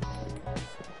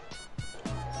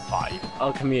 5.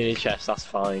 Oh, community chest. That's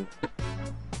fine.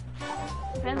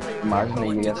 Depends on your Imagine What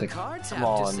you do get the a cards Come have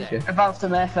to on, say? okay. Advance to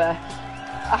Mayfair.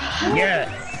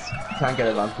 Yes. Can't get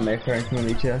it on from Mayfair in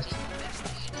community chest.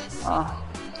 Oh.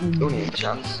 Only a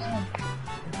chance.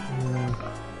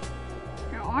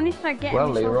 I need to start getting Well,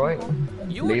 myself Leroy.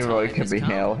 involved. Your Leroy time could has be come.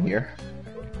 hell here.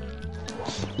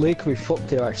 Lee could be fucked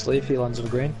here actually if he lands on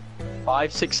green.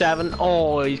 5, 6, 7.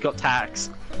 Oh, he's got tax.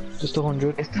 Just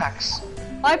 100. It's tax.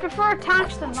 I prefer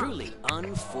tax than that. Truly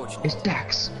unfortunate. It's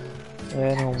tax. Yeah,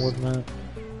 anyone would, man.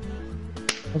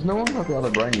 Has no one got the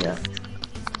other brain yet?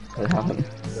 They haven't.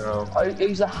 No. Oh,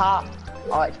 who's a hat?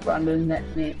 Oh, it's Brandon,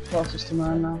 next mate, closest to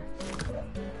mine now.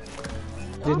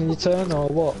 Didn't you turn or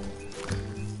what?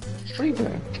 What are you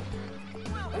doing?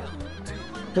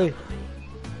 Lee.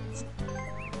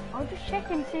 I'll just check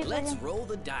and see if I Let's can... roll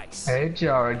the dice. Hey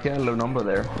Jared, get a low number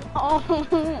there. Oh.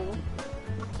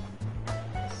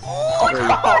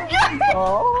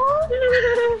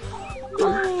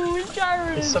 Oh,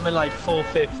 Jared. It's something like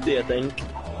 450, I think.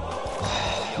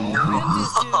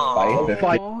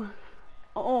 550.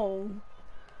 Oh.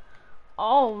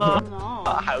 Oh no.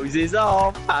 Houses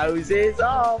off. Houses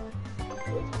off.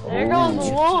 There goes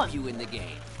Should one. keep you in the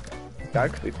game.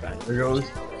 That could be fun. There goes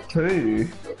 2.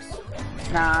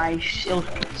 Nice,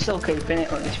 still keeping it,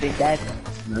 but it's be dead.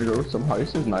 There goes some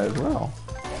houses now as well.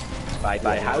 Bye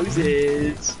bye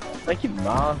houses. Thank you,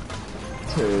 Mom.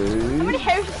 How 2. many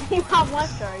houses do you have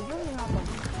left, Jared? You don't even have one.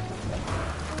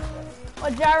 Oh,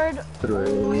 Jared.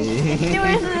 3. Still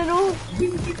isn't enough.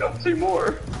 You got 2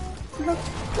 more.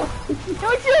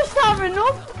 Don't just have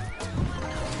enough.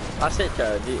 That's it,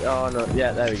 Jared. Oh no,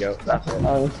 yeah, there we go. That's it.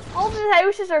 All the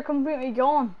houses are completely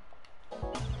gone.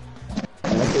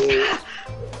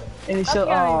 And he's still,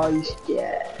 oh, he's,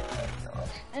 yeah.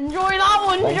 Enjoy that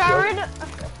one, Thank you. Jared.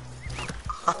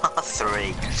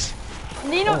 3.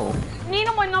 Nino, Oh.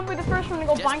 Nino might not be the first one to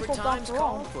go Desperate bankrupt times after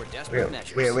call all. for desperate Wait,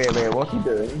 measures. wait, what's he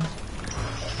doing?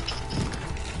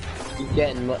 He's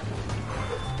getting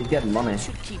He's getting money.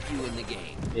 Should keep you in the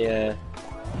game. yeah.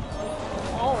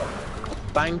 Oh.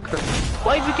 Bankrupt.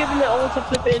 Why have you given it all to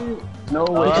flipping? No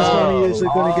way. Because Oh. none of yous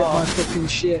are gonna get my fucking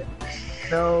shit.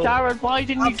 No. Jared, why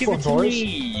didn't you Have give it to fun, boys.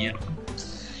 me?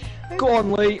 Go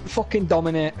on, Lee. Fucking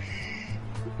dominate.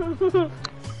 Come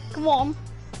on.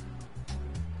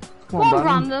 Come on,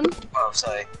 Brandon. Oh,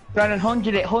 sorry. Brandon,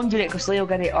 100 it, because Leo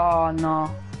get it, oh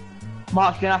no.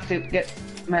 Mark's gonna have to get,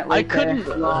 make I Lee pay. couldn't.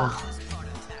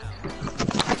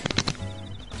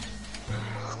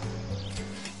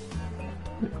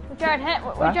 Jared,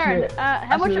 Jared,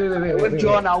 how much?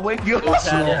 Withdraw now, withdraw.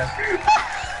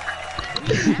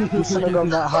 You shouldn't have gone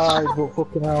that high, but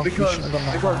fucking hell. You Because shouldn't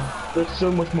have gone that high. there's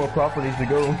so much more properties to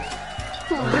go.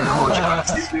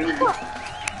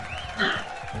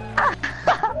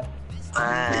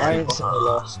 I instantly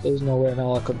lost. There's no way in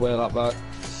hell I could wear that back.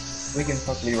 We can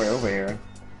fuck Leroy over here.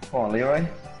 Come on, Leroy.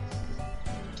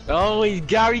 Oh, he's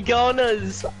Gary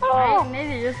Goners. Oh, an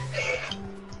idiot.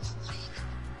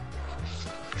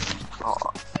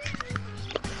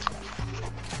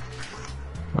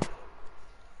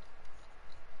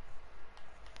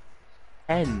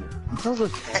 Ten. It's not a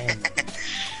 10.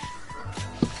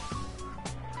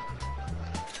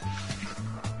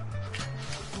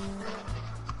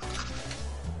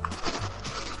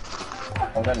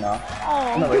 Okay, no.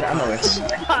 Oh. I'm not wasting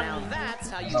Now that's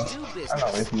how you do I'm not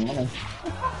business. wasting money.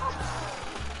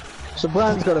 So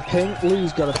Brian's got a pink,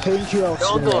 Lee's got a pink, who else?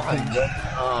 Don't gonna go get a pink? 100.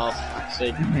 Oh, fuck's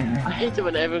sake. I hate it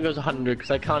when everyone goes 100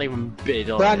 because I can't even bid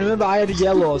on Brian, it. remember I had a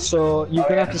yellow, so you're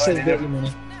gonna have to save a I bit do. of your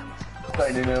money.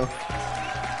 Sorry, Nuno.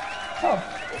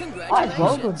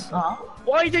 Congratulations.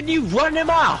 Why didn't you run him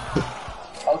up?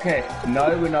 Okay, now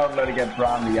we're not allowed to get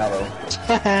Bram the yellow.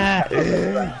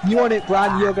 You want it,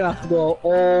 Brian, you're gonna have to go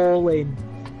all in.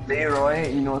 Leroy,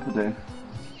 you know what to do.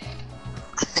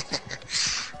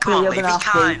 Come on, you're Lee, be gonna have to-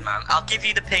 kind, man. I'll give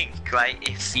you the pink, right,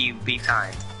 if you be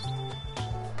kind.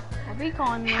 I'll be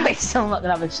calling you. He's still not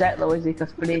gonna have a set though, is he?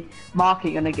 Because Mark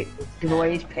ain't gonna give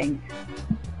away his pink.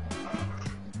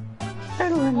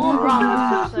 Come on,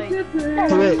 Brandon.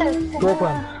 Do it. Go,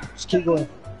 Brian. Just keep going.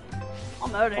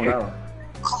 I'm out of Oh here. no.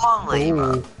 Come on, Lee,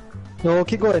 man. No,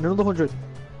 keep going, another 100.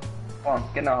 Come on,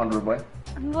 get that 100, boy.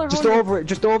 Another Just 100. over it,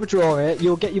 just overdraw it,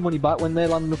 you'll get your money back when they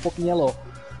land in the fucking yellow.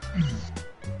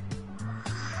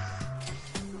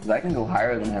 'Cause I can go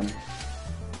higher than him.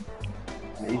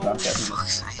 He's not getting it.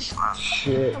 Fuck's sake, man.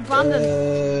 Shit. Brandon.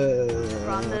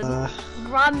 Uh,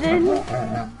 Brandon.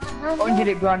 100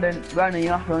 it, Brandon. Brandon, you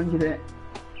have to 100 it.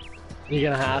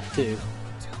 You're gonna have to.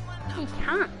 He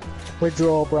can't.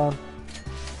 Withdraw, Bran.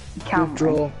 You can't.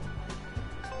 Withdraw.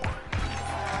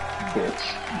 Bitch.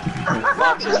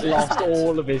 Max just lost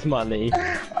all of his money.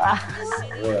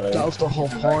 That was the whole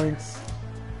point.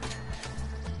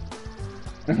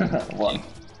 One.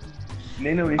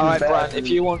 Nino, we can Alright, bet. Bran, if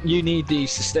you want, you need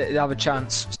these to have a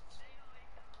chance.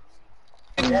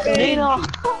 Nino.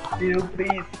 Nino,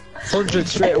 please. 100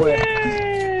 straight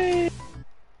away.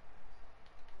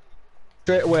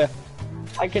 Straight away.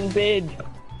 I can bid.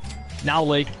 Now,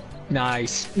 Lee.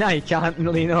 Nice. No, you can't,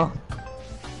 Lino.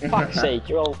 Fuck's sake,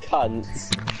 you're all cunts.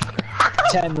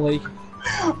 10, Lee.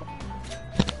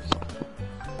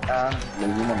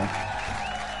 Losing money.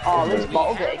 Oh, Liz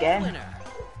bottled it again.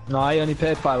 No, I only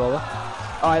paid 5 over.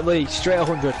 Alright, Lee, straight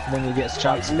 100 when you get a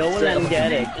chance. No one Straight let him 100.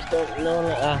 get it. Just don't. No one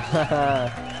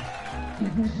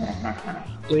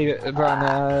let. Leave it,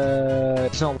 Bran.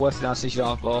 It's not worth it now since you don't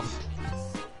have both.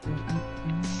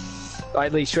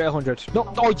 Right, Lee, straight 100.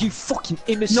 No, oh, you fucking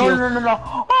imbecile! No.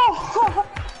 Oh!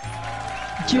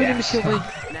 You imbecile, Lee.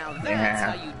 Now that's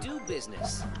how you do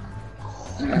business.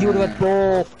 You would have had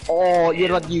both. Oh, you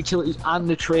would have had the utilities and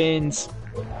the trains.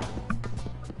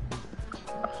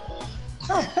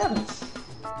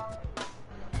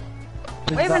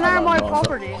 Wait, even are my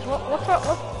properties. What's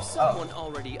up? Someone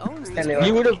already owns these. Anyway.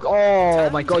 You would have. Oh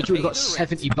my god, you would have got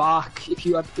 70 back if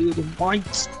you had the other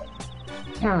points.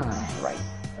 Right.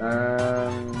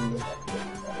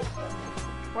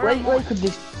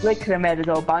 Blake could have made us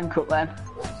all bankrupt then.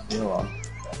 You know what?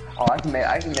 Oh, I can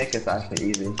make this actually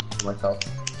easy for myself.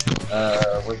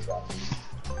 What's that?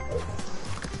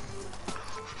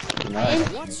 Nice.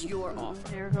 What's your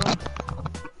offer? There we go.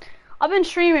 I've been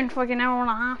streaming for like an hour and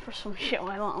a half or some shit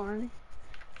like that already.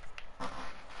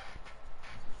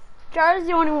 Jared's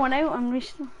the only one out. I'm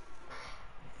just.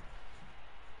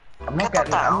 I'm not Get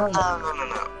that getting. I'm down. not.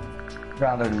 No.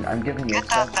 Rather, I'm giving you. Get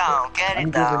that down. Get I'm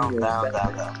it down. giving you a Down.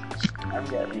 set. I'm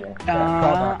getting you.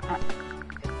 Now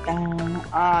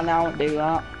I won't do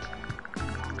that.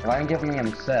 If I'm giving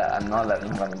him set, I'm not letting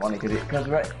him have any money because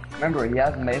right. Remember, he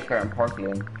has Mayfair and Park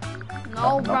Lane.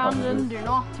 No, No, Brandon, do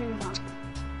not do that.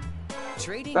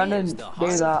 Trading Brandon, is do the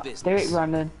heart of that. business. Do it,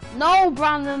 Brandon. No,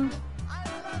 Brandon.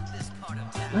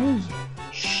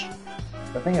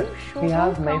 The thing is, he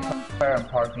has Mayfair and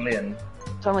Park Lane.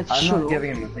 Sound like I'm shut not up.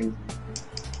 giving him the things.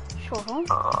 Shut up.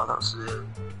 Oh, that's it.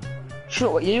 Shut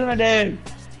up, what you gonna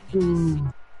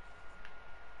do?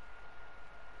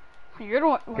 You're the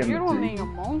one, Give you're the me one two. being a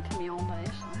monk to me all day.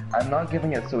 So. I'm not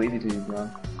giving it so easy to you,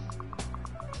 Bran.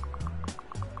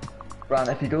 Bran,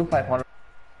 if you go 500.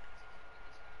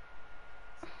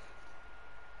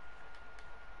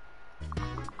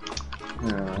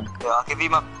 Yeah. Yeah, I'll give you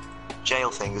my jail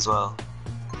thing as well.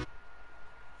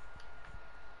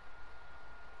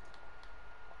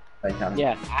 I can.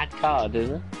 Yeah, add card,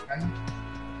 isn't it?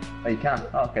 Oh, you can?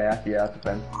 Oh, okay, actually, yeah, that's a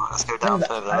friend. Alright, let's go down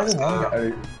further. I Let's don't want to go.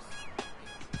 get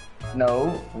out.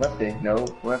 No, lefty, no,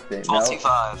 lefty, no,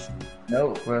 45.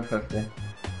 no, we're 50.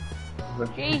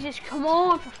 50. Jesus, come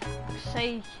on, for fuck's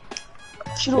sake.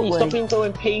 Shut up, Please stop Lee. being so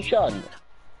impatient.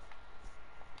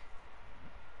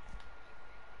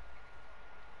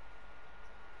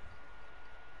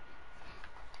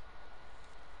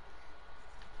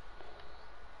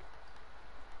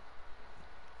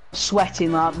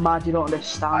 Sweating like mad, you don't I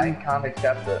understand. can't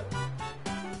accept it.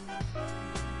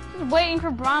 Just waiting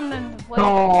for Brandon to play.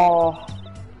 Oh,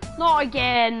 Not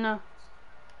again.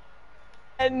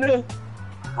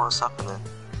 What's happening?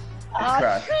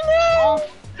 Crash. Oh,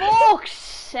 fuck's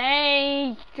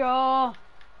sake! Oh.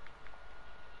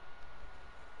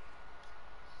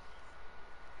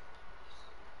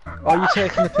 Are you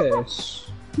taking the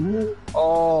piss?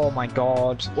 Oh my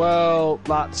god. Well,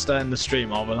 that's to end the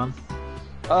stream over then.